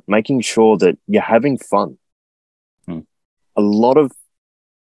about making sure that you're having fun. A lot of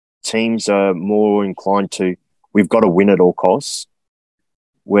teams are more inclined to, we've got to win at all costs,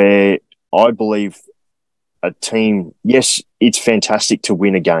 where I believe a team, yes, it's fantastic to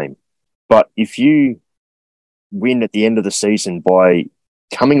win a game, but if you win at the end of the season by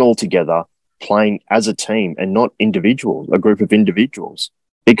coming all together, playing as a team and not individuals, a group of individuals,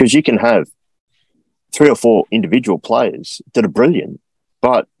 because you can have 3 or 4 individual players that are brilliant,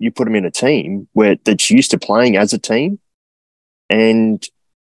 but you put them in a team that's used to playing as a team, and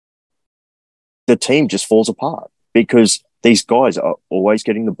the team just falls apart, because these guys are always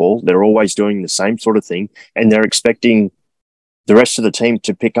getting the ball. They're always doing the same sort of thing, and they're expecting the rest of the team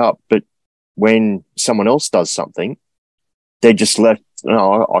to pick up. But when someone else does something, they're just left,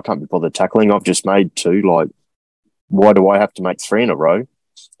 no, I can't be bothered tackling. I've just made 2. Like, why do I have to make 3 in a row?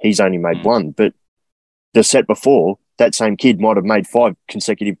 He's only made 1. But the set before, that same kid might have made 5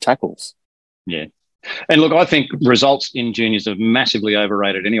 consecutive tackles. Yeah. And look, I think results in juniors are massively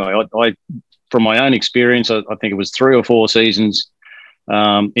overrated anyway. I from my own experience, I think it was 3 or 4 seasons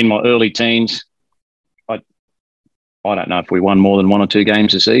in my early teens. I don't know if we won more than 1 or 2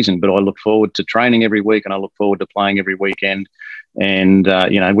 games a season, but I look forward to training every week, and I look forward to playing every weekend. And,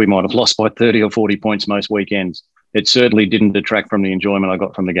 we might have lost by 30 or 40 points most weekends. It certainly didn't detract from the enjoyment I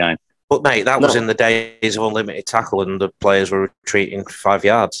got from the game. But, mate, that was in the days of unlimited tackle and the players were retreating 5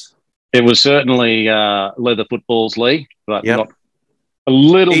 yards. It was certainly leather footballs, Lee, but not a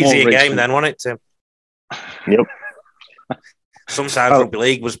little easier more easier game recent. then, wasn't it, Tim? Yep. Sometimes rugby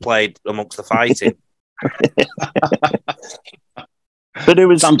league was played amongst the fighting. But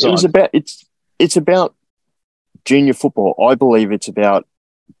it's about junior football. I believe it's about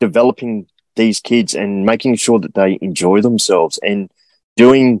developing these kids and making sure that they enjoy themselves and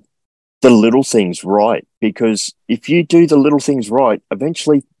doing the little things right. Because if you do the little things right,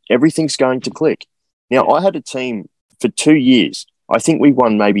 eventually everything's going to click. Now, I had a team for 2 years. I think we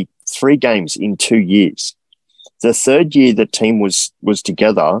won maybe 3 games in 2 years. The 3rd year the team was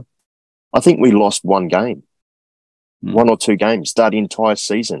together, I think we lost 1 game, 1 or 2 games that entire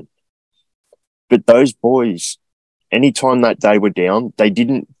season. But those boys, anytime that they were down, they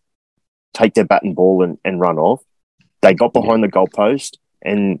didn't take their bat and ball and run off. They got behind the goalpost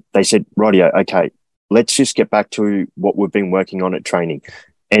and they said, rightio, okay, let's just get back to what we've been working on at training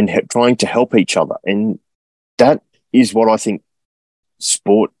and trying to help each other. And that is what I think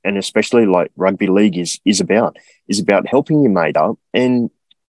sport, and especially like rugby league, is about helping your mate up and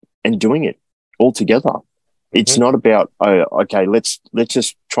doing it all together. It's not about, okay, let's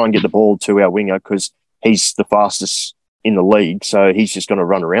just try and get the ball to our winger because he's the fastest in the league, so he's just going to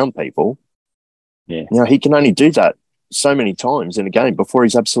run around people. Yeah. Now, he can only do that so many times in a game before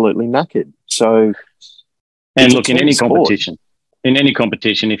he's absolutely knackered. So, and look, in any competition,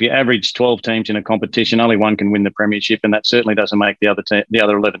 if you average 12 teams in a competition, only 1 can win the premiership, and that certainly doesn't make the other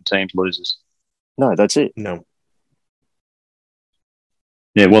 11 teams losers. No, that's it. No.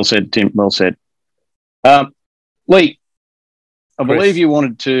 Yeah, well said, Tim. Well said. Lee, I believe you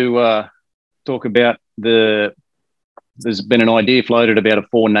wanted to talk about there's been an idea floated about a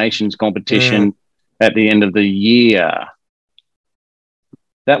 4 nations competition at the end of the year.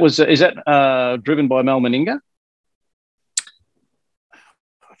 Is that driven by Mel Meninga?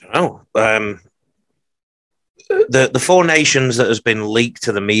 I don't know. the four nations that has been leaked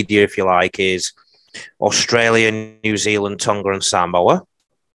to the media, if you like, is Australia, New Zealand, Tonga, and Samoa.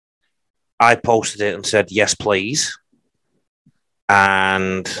 I posted it and said, yes, please.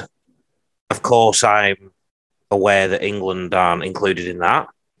 And of course, I'm aware that England aren't included in that.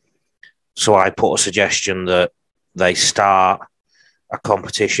 So I put a suggestion that they start a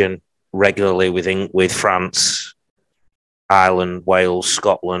competition regularly with France, Ireland, Wales,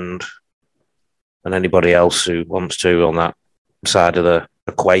 Scotland, and anybody else who wants to on that side of the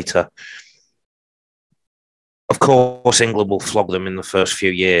equator. Of course, England will flog them in the first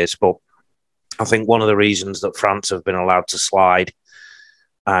few years, but I think one of the reasons that France have been allowed to slide,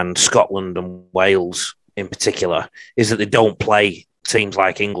 and Scotland and Wales in particular, is that they don't play teams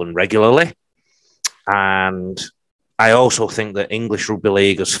like England regularly. And I also think that English Rugby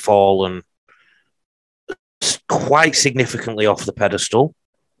League has fallen quite significantly off the pedestal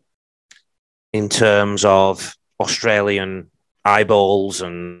in terms of Australian eyeballs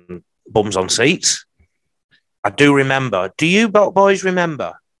and bums on seats. I do remember, do you boys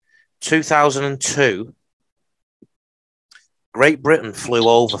remember 2002? Great Britain flew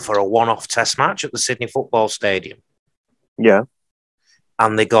over for a one-off test match at the Sydney Football Stadium. Yeah.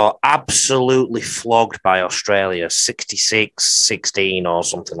 And they got absolutely flogged by Australia, 66-16 or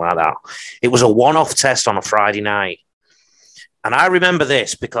something like that. It was a one-off test on a Friday night. And I remember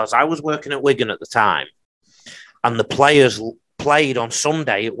this because I was working at Wigan at the time, and the players played on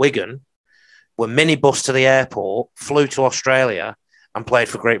Sunday at Wigan, were minibused to the airport, flew to Australia, and played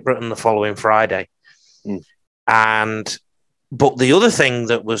for Great Britain the following Friday. But the other thing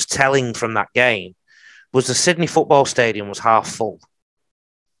that was telling from that game was the Sydney Football Stadium was half full.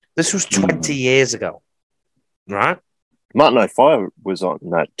 This was 20 years ago, right? Martin O'Fire was on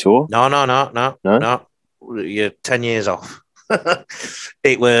that tour. No. You're 10 years off.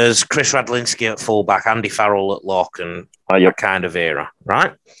 It was Chris Radlinski at fullback, Andy Farrell at lock, and that kind of era,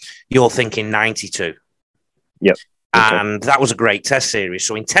 right? You're thinking 92. Yep. Okay. And that was a great test series.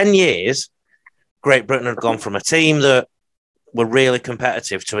 So in 10 years, Great Britain had gone from a team that were really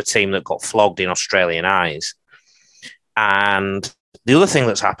competitive to a team that got flogged in Australian eyes. And the other thing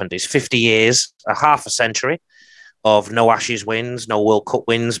that's happened is 50 years, a half a century of no Ashes wins, no World Cup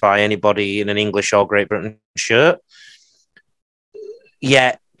wins by anybody in an English or Great Britain shirt.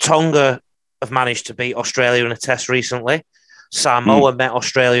 Yet Tonga have managed to beat Australia in a test recently. Samoa met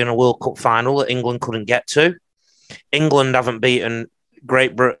Australia in a World Cup final that England couldn't get to. England haven't beaten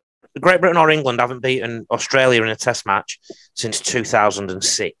Great Britain or England haven't beaten Australia in a test match since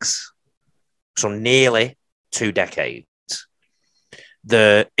 2006. So nearly 2 decades.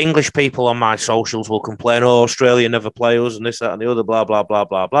 The English people on my socials will complain, oh, Australia never play us and this, that, and the other, blah, blah, blah,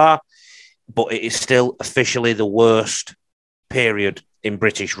 blah, blah. But it is still officially the worst period in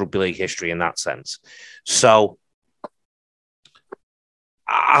British Rugby League history in that sense. So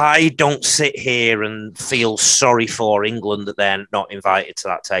I don't sit here and feel sorry for England that they're not invited to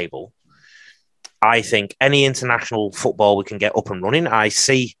that table. I think any international football we can get up and running, I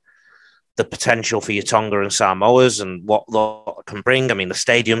see the potential for your Tonga and Samoas and what that can bring. I mean, the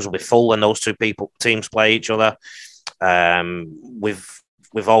stadiums will be full when those two teams play each other.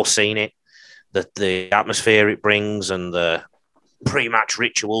 We've all seen it, the atmosphere it brings and the pre-match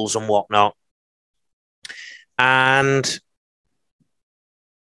rituals and whatnot. And,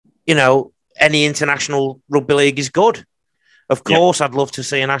 you know, any international rugby league is good. Of course, I'd love to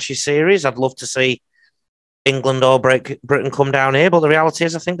see an Ashes series. I'd love to see England or Britain come down here. But the reality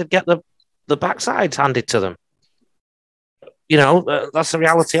is I think they'd get the backsides handed to them. You know, that's the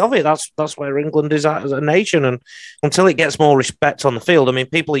reality of it. That's where England is at as a nation. And until it gets more respect on the field, I mean,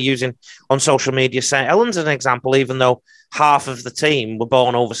 people are using on social media St. Helens as an example, even though half of the team were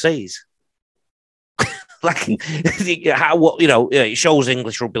born overseas. Like, it shows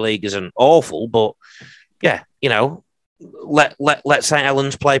English rugby league isn't awful, but yeah, you know, let St.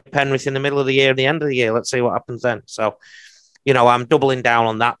 Helens play Penrith in the middle of the year and the end of the year. Let's see what happens then. So, you know, I'm doubling down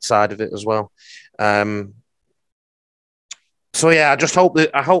on that side of it as well. So yeah,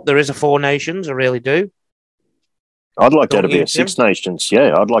 I hope there is a Four Nations. I really do. I'd like there to be a Six Nations.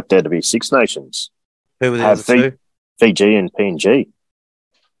 Yeah, I'd like there to be Six Nations. Who are the other two? Fiji and PNG.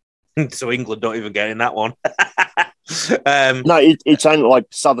 So England don't even get in that one. No, it's only like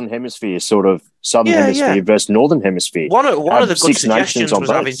Southern Hemisphere, sort of Hemisphere versus Northern Hemisphere. One of the good suggestions was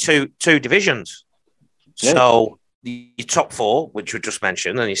having two divisions. Yeah. So your top four, which we just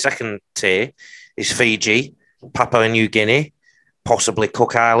mentioned, and your second tier is Fiji, Papua New Guinea, possibly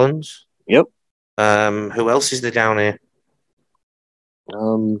Cook Islands. Yep. Who else is there down here?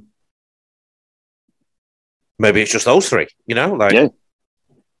 Maybe it's just those three. You know, like. Yeah.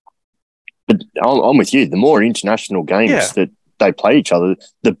 But I'm with you. The more international games that they play each other,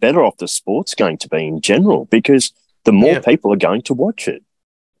 the better off the sport's going to be in general, because the more people are going to watch it.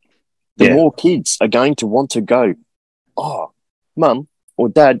 The more kids are going to want to go, oh, Mum or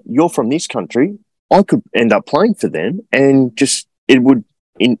Dad, you're from this country. I could end up playing for them, and just it would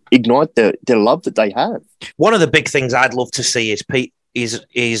ignite the love that they have. One of the big things I'd love to see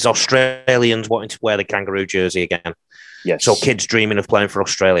is Australians wanting to wear the kangaroo jersey again. Yes. So kids dreaming of playing for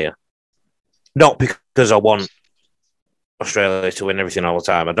Australia. Not because I want Australia to win everything all the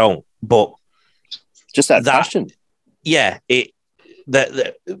time. I don't. But just that passion. Yeah.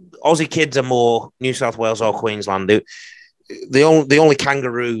 The Aussie kids are more New South Wales or Queensland. The only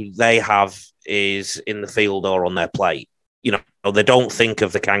kangaroo they have is in the field or on their plate. You know, they don't think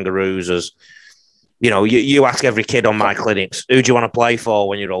of the kangaroos as, you know, you ask every kid on my clinics, who do you want to play for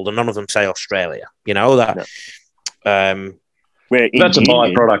when you're older? None of them say Australia. You know that. No. That's a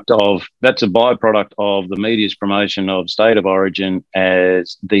byproduct of the media's promotion of State of Origin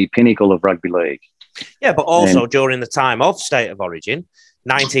as the pinnacle of rugby league. Yeah, but also during the time of State of Origin,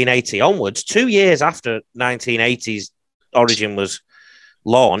 1980 onwards, 2 years after 1980's Origin was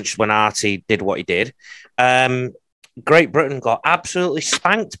launched, when Artie did what he did, Great Britain got absolutely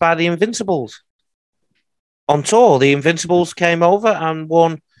spanked by the Invincibles. On tour, the Invincibles came over and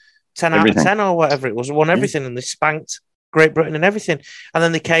won 10 out of 10 or whatever it was, won everything, and they spanked Great Britain and everything. And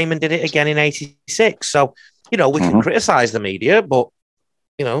then they came and did it again in 86. So, you know, we can criticise the media, but,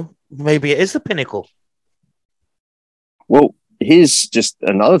 you know, maybe it is the pinnacle. Well, here's just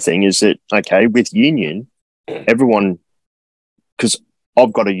another thing is that, okay, with union, everyone, because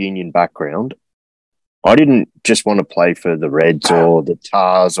I've got a union background, I didn't just want to play for the Reds or the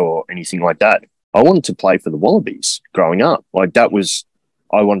Tars or anything like that. I wanted to play for the Wallabies growing up. Like that was,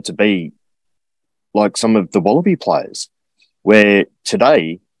 I wanted to be like some of the Wallaby players. Where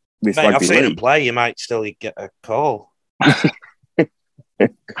today, with Mate, rugby I've seen league, him play. You might still get a call. I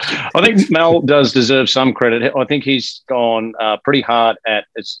think Mel does deserve some credit. I think he's gone pretty hard at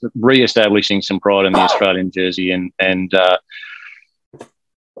re-establishing some pride in the Australian jersey. And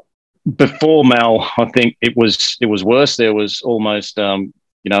before Mel, I think it was worse. There was almost, you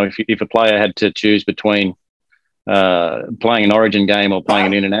know, if a player had to choose between playing an Origin game or playing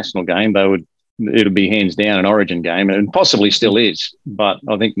an international game, it'll be hands down an Origin game, and possibly still is. But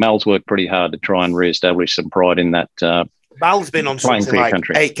I think Mal's worked pretty hard to try and re-establish some pride in that. Mal's been on something like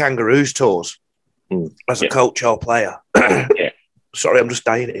country. 8 Kangaroos tours as a coach or player. Sorry, I'm just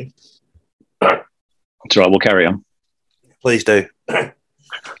dying. That's right. We'll carry on. Please do.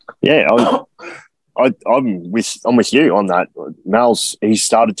 Yeah, I'm with you on that. Mal's he's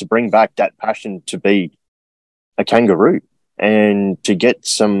started to bring back that passion to be a kangaroo and to get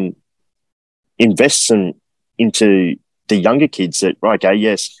some. Invest some into the younger kids that, right, okay,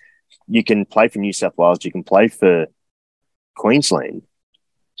 yes, you can play for New South Wales, you can play for Queensland,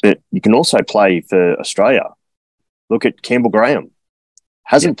 but you can also play for Australia. Look at Campbell Graham.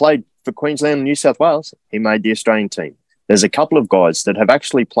 Hasn't played for Queensland and New South Wales. He made the Australian team. There's a couple of guys that have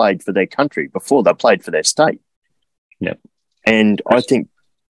actually played for their country before they played for their state. Yep. And I think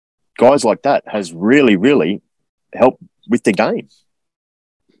guys like that has really, really helped with the game.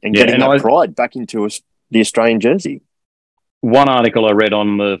 And getting that pride back into the Australian jersey. One article I read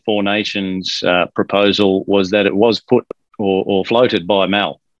on the Four Nations proposal was that it was put or floated by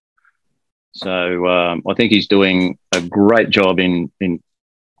Mal. So I think he's doing a great job in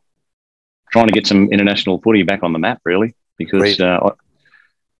trying to get some international footy back on the map, really, because I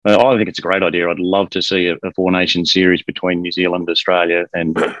think it's a great idea. I'd love to see a Four Nations series between New Zealand, Australia,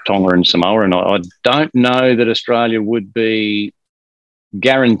 and Tonga and Samoa. And I don't know that Australia would be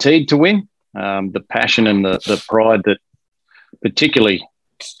guaranteed to win. The passion and the pride that particularly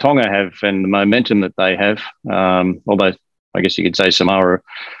Tonga have and the momentum that they have, although I guess you could say Samoa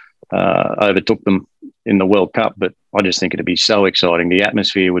overtook them in the World Cup, but I just think it'd be so exciting. The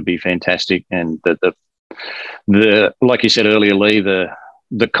atmosphere would be fantastic, and the like you said earlier, Lee,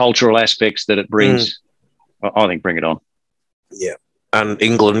 the cultural aspects that it brings, I think bring it on. Yeah, and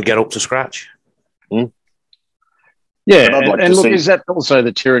England get up to scratch. Yeah, and look, is that also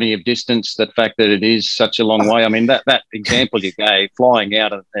the tyranny of distance, the fact that it is such a long way? I mean, that example you gave, flying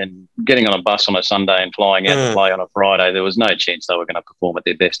out and getting on a bus on a Sunday and flying out to play on a Friday, there was no chance they were going to perform at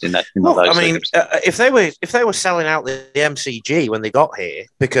their best in that. If they were selling out the MCG when they got here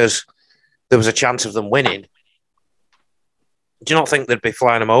because there was a chance of them winning, do you not think they'd be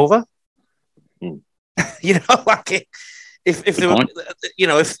flying them over? You know, like if they were,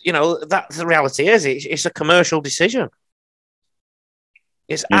 that's the reality is it's a commercial decision.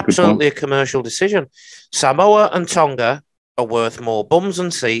 It's absolutely a commercial decision. Samoa and Tonga are worth more bums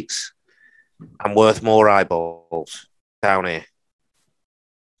and seats I'm worth more eyeballs down here.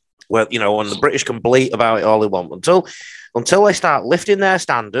 Well, and the British can bleat about it all they want until they start lifting their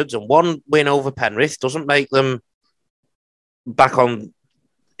standards, and one win over Penrith doesn't make them back on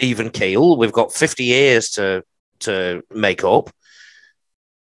even keel. We've got 50 years to make up.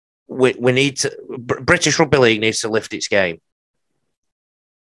 We need to. British Rugby League needs to lift its game.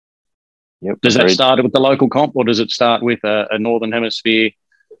 Yep. Does that start with the local comp, or does it start with a Northern Hemisphere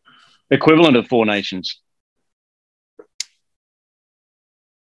equivalent of Four Nations?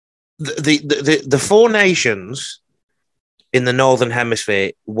 The Four Nations in the Northern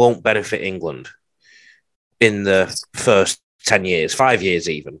Hemisphere won't benefit England in the first 10 years, 5 years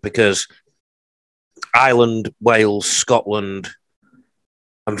even, because Ireland, Wales, Scotland,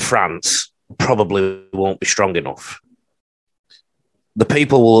 and France probably won't be strong enough. The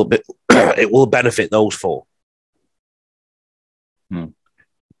people it will benefit those four.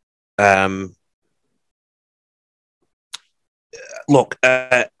 Look,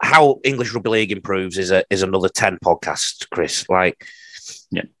 how English Rugby League improves is another 10 podcasts, Chris. I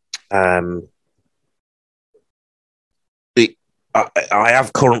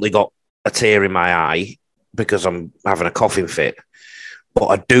have currently got a tear in my eye because I'm having a coughing fit, but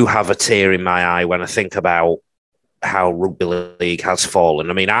I do have a tear in my eye when I think about how Rugby League has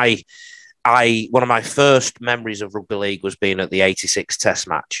fallen. I mean, one of my first memories of Rugby League was being at the 86 Test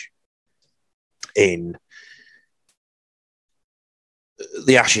match in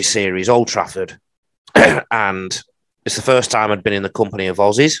the Ashes series, Old Trafford. And it's the first time I'd been in the company of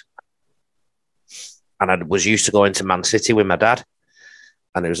Aussies. And I was used to going to Man City with my dad.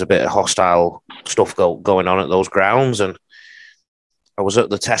 And there was a bit of hostile stuff going on at those grounds. And I was at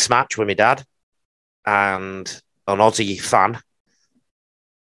the Test match with my dad. And an Aussie fan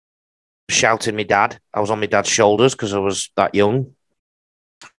shouted me dad. I was on my dad's shoulders because I was that young.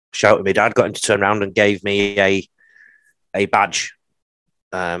 Shouted me dad, got him to turn around and gave me a badge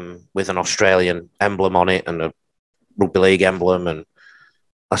with an Australian emblem on it and a Rugby League emblem. And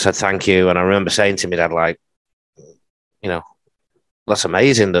I said, thank you. And I remember saying to me dad, that's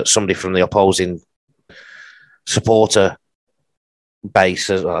amazing that somebody from the opposing supporter base,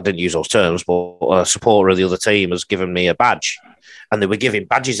 I didn't use those terms, but a supporter of the other team has given me a badge. And they were giving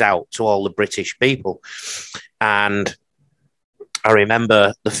badges out to all the British people. And I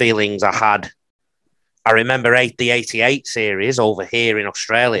remember the feelings I had. I remember the 88 series over here in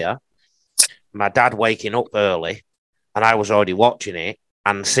Australia, my dad waking up early, and I was already watching it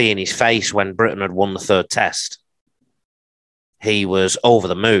and seeing his face when Britain had won the third test. He was over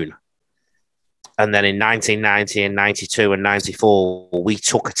the moon. And then in 1990 and 92 and 94, we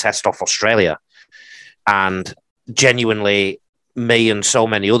took a test off Australia. And genuinely, me and so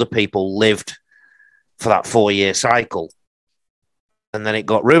many other people lived for that 4-year cycle. And then it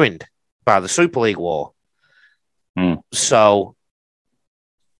got ruined by the Super League war. So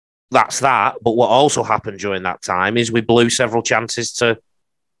that's that. But what also happened during that time is we blew several chances to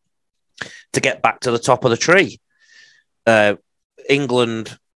get back to the top of the tree.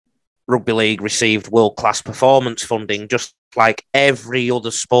 England Rugby League received world-class performance funding, just like every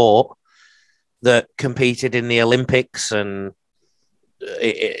other sport that competed in the Olympics and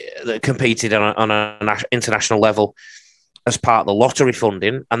that competed on an international level as part of the lottery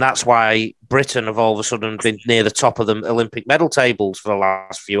funding. And that's why Britain have all of a sudden been near the top of the Olympic medal tables for the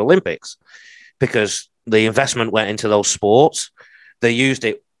last few Olympics, because the investment went into those sports. They used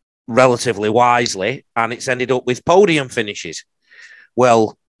it relatively wisely, and it's ended up with podium finishes.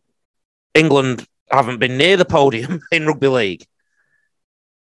 Well, England haven't been near the podium in Rugby League,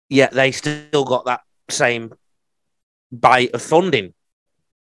 yet they still got that same bite of funding.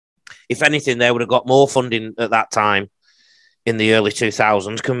 If anything, they would have got more funding at that time in the early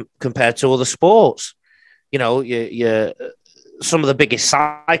 2000s compared to other sports. Some of the biggest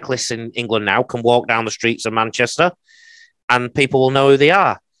cyclists in England now can walk down the streets of Manchester and people will know who they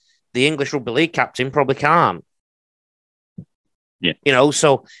are. The English Rugby League captain probably can't. Yeah.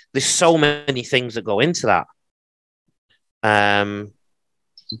 So there's so many things that go into that.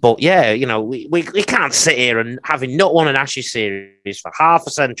 But yeah, we can't sit here and having not won an Ashes series for half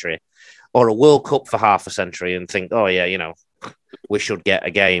a century or a World Cup for half a century and think, oh yeah, we should get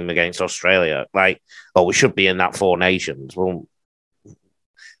a game against Australia. We should be in that Four Nations. Well,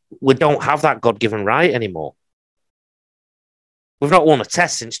 we don't have that God-given right anymore. We've not won a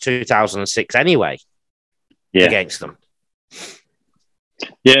test since 2006 anyway against them.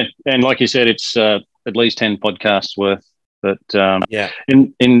 Yeah, and like you said, it's at least 10 podcasts worth. But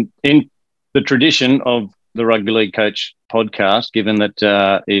in the tradition of the Rugby League Coach podcast, given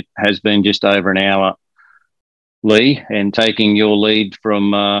that it has been just over an hour, Lee, and taking your lead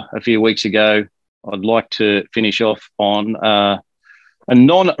from a few weeks ago, I'd like to finish off on a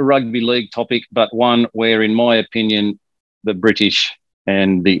non-rugby league topic, but one where, in my opinion, the British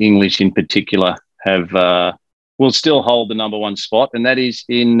and the English in particular will still hold the number one spot, and that is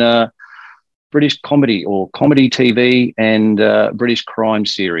in British comedy or comedy TV and British crime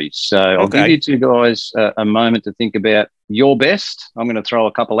series. So I'll give you two guys a moment to think about your best. I'm going to throw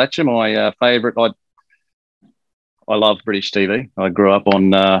a couple at you. My favourite, I love British TV. I grew up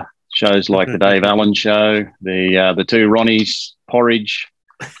on shows like the Dave Allen Show, the two Ronnies, Porridge.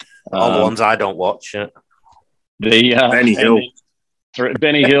 All the ones I don't watch. Yeah. The Benny Hill.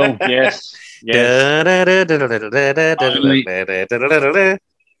 Benny Hill, yes.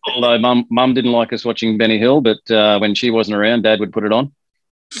 Although mum didn't like us watching Benny Hill, but when she wasn't around, Dad would put it on.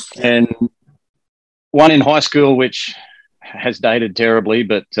 And one in high school, which has dated terribly,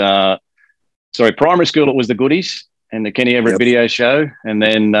 but primary school, it was the Goodies and the Kenny Everett video show. And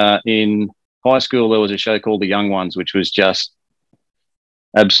then in high school, there was a show called The Young Ones, which was just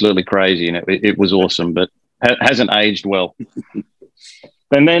absolutely crazy. And it was awesome, but hasn't aged well.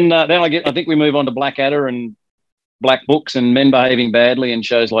 And then I think we move on to Blackadder and Black Books and Men Behaving Badly and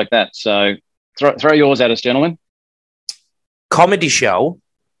shows like that. So throw yours at us, gentlemen. Comedy show.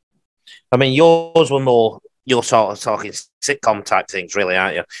 I mean, yours were more, you're sort of talking sitcom type things, really,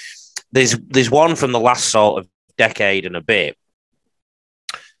 aren't you? There's one from the last sort of decade and a bit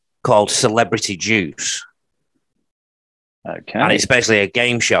called Celebrity Juice. Okay. And it's basically a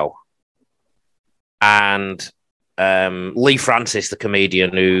game show. And Lee Francis, the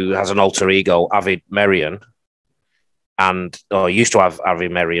comedian who has an alter ego, Avid Merrion, used to have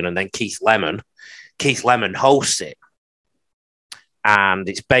Avid Merrion, and then Keith Lemon. Keith Lemon hosts it. And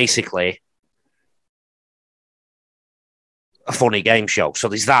it's basically a funny game show. So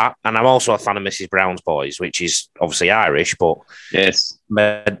there's that. And I'm also a fan of Mrs. Brown's Boys, which is obviously Irish, but yes,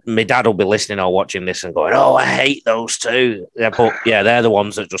 my dad will be listening or watching this and going, oh, I hate those two. Yeah, but yeah, they're the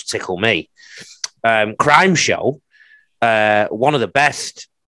ones that just tickle me. Crime show, one of the best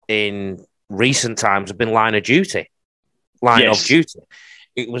in recent times have been Line of Duty. Line of Duty.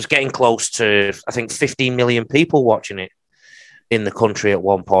 It was getting close to, I think, 15 million people watching it in the country at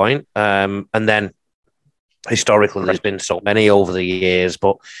one point. And then historically, there's been so many over the years.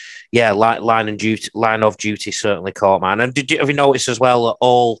 But yeah, Line of Duty certainly caught man. And have you noticed as well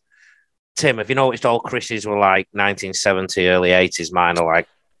that Tim, have you noticed all Chris's were like 1970, early 80s? Mine are like,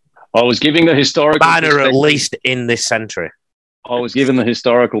 I was giving the historical. Mine are at least in this century. I was given the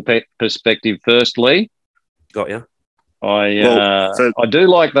historical perspective first, Lee. Got you. I do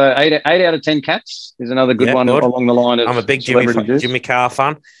like the 8 out of 10 Cats is another good one along the line of. I'm a big Jimmy Carr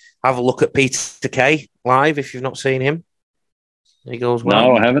fan. Have a look at Peter Kay live if you've not seen him. He goes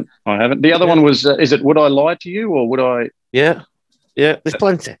well. No, I haven't. The other one was, is it Would I Lie to You or Would I? Yeah. There's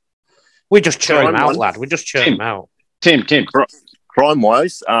plenty. We just churn them out, lad. We just churn them out. Tim. Crime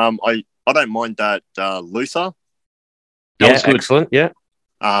wise, I don't mind that Luther. That was good. Excellent. Yeah.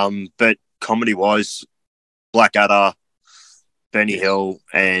 But comedy wise, Blackadder, Benny Hill,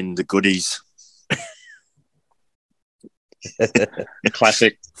 and the Goodies.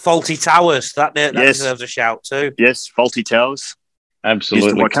 Classic. Faulty Towers. That deserves a shout too. Yes, Faulty Towers.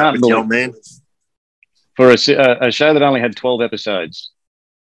 Absolutely. Can't believe man. For a show that only had 12 episodes,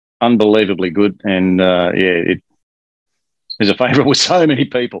 unbelievably good, and it is a favourite with so many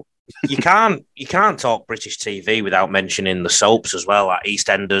people. You can't talk British TV without mentioning the soaps as well, like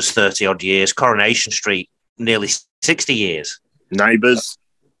EastEnders, 30 odd years, Coronation Street, nearly 60 years. Neighbours.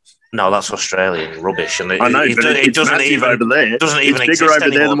 No, that's Australian rubbish, and I know, it doesn't even over there. Doesn't even it's bigger exist over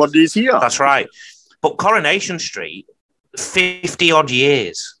anymore. there than what it is here. That's right. But Coronation Street, 50 odd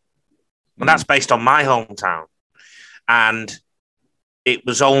years, and that's based on my hometown, and it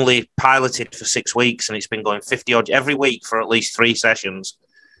was only piloted for 6 weeks, and it's been going 50 odd every week for at least 3 sessions.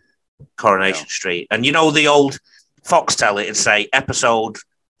 Coronation Street, and you know the old Foxtel, it'd say episode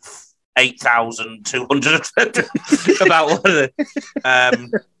 8,200 about one of the.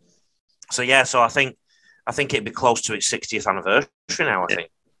 So I think it'd be close to its 60th anniversary now. I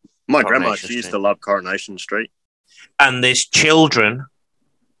think my grandma used to love Coronation Street, and there's children.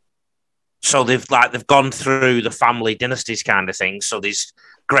 So they've gone through the family dynasties kind of thing. So there's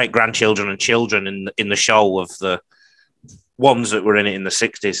great grandchildren and children in the show of the ones that were in it in the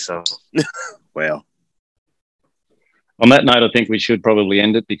 60s. So, well, on that note, I think we should probably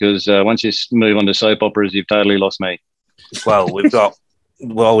end it because once you move on to soap operas, you've totally lost me. Well,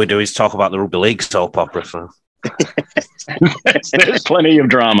 all we do is talk about the Rugby League soap opera. So. There's plenty of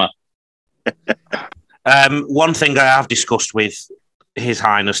drama. One thing I have discussed with His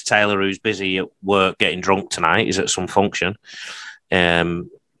Highness Taylor, who's busy at work getting drunk tonight, is at some function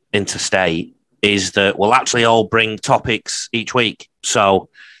interstate, is that we'll actually all bring topics each week. So,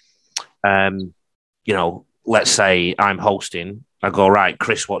 you know, let's say I'm hosting. I go, right,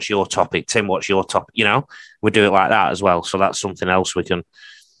 Chris, what's your topic? Tim, what's your topic? You know, we do it like that as well. So that's something else we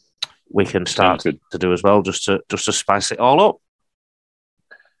can start to do as well, just to spice it all up.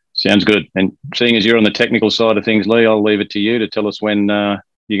 Sounds good. And seeing as you're on the technical side of things, Lee, I'll leave it to you to tell us when you're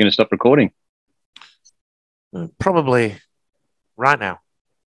going to stop recording. Probably right now.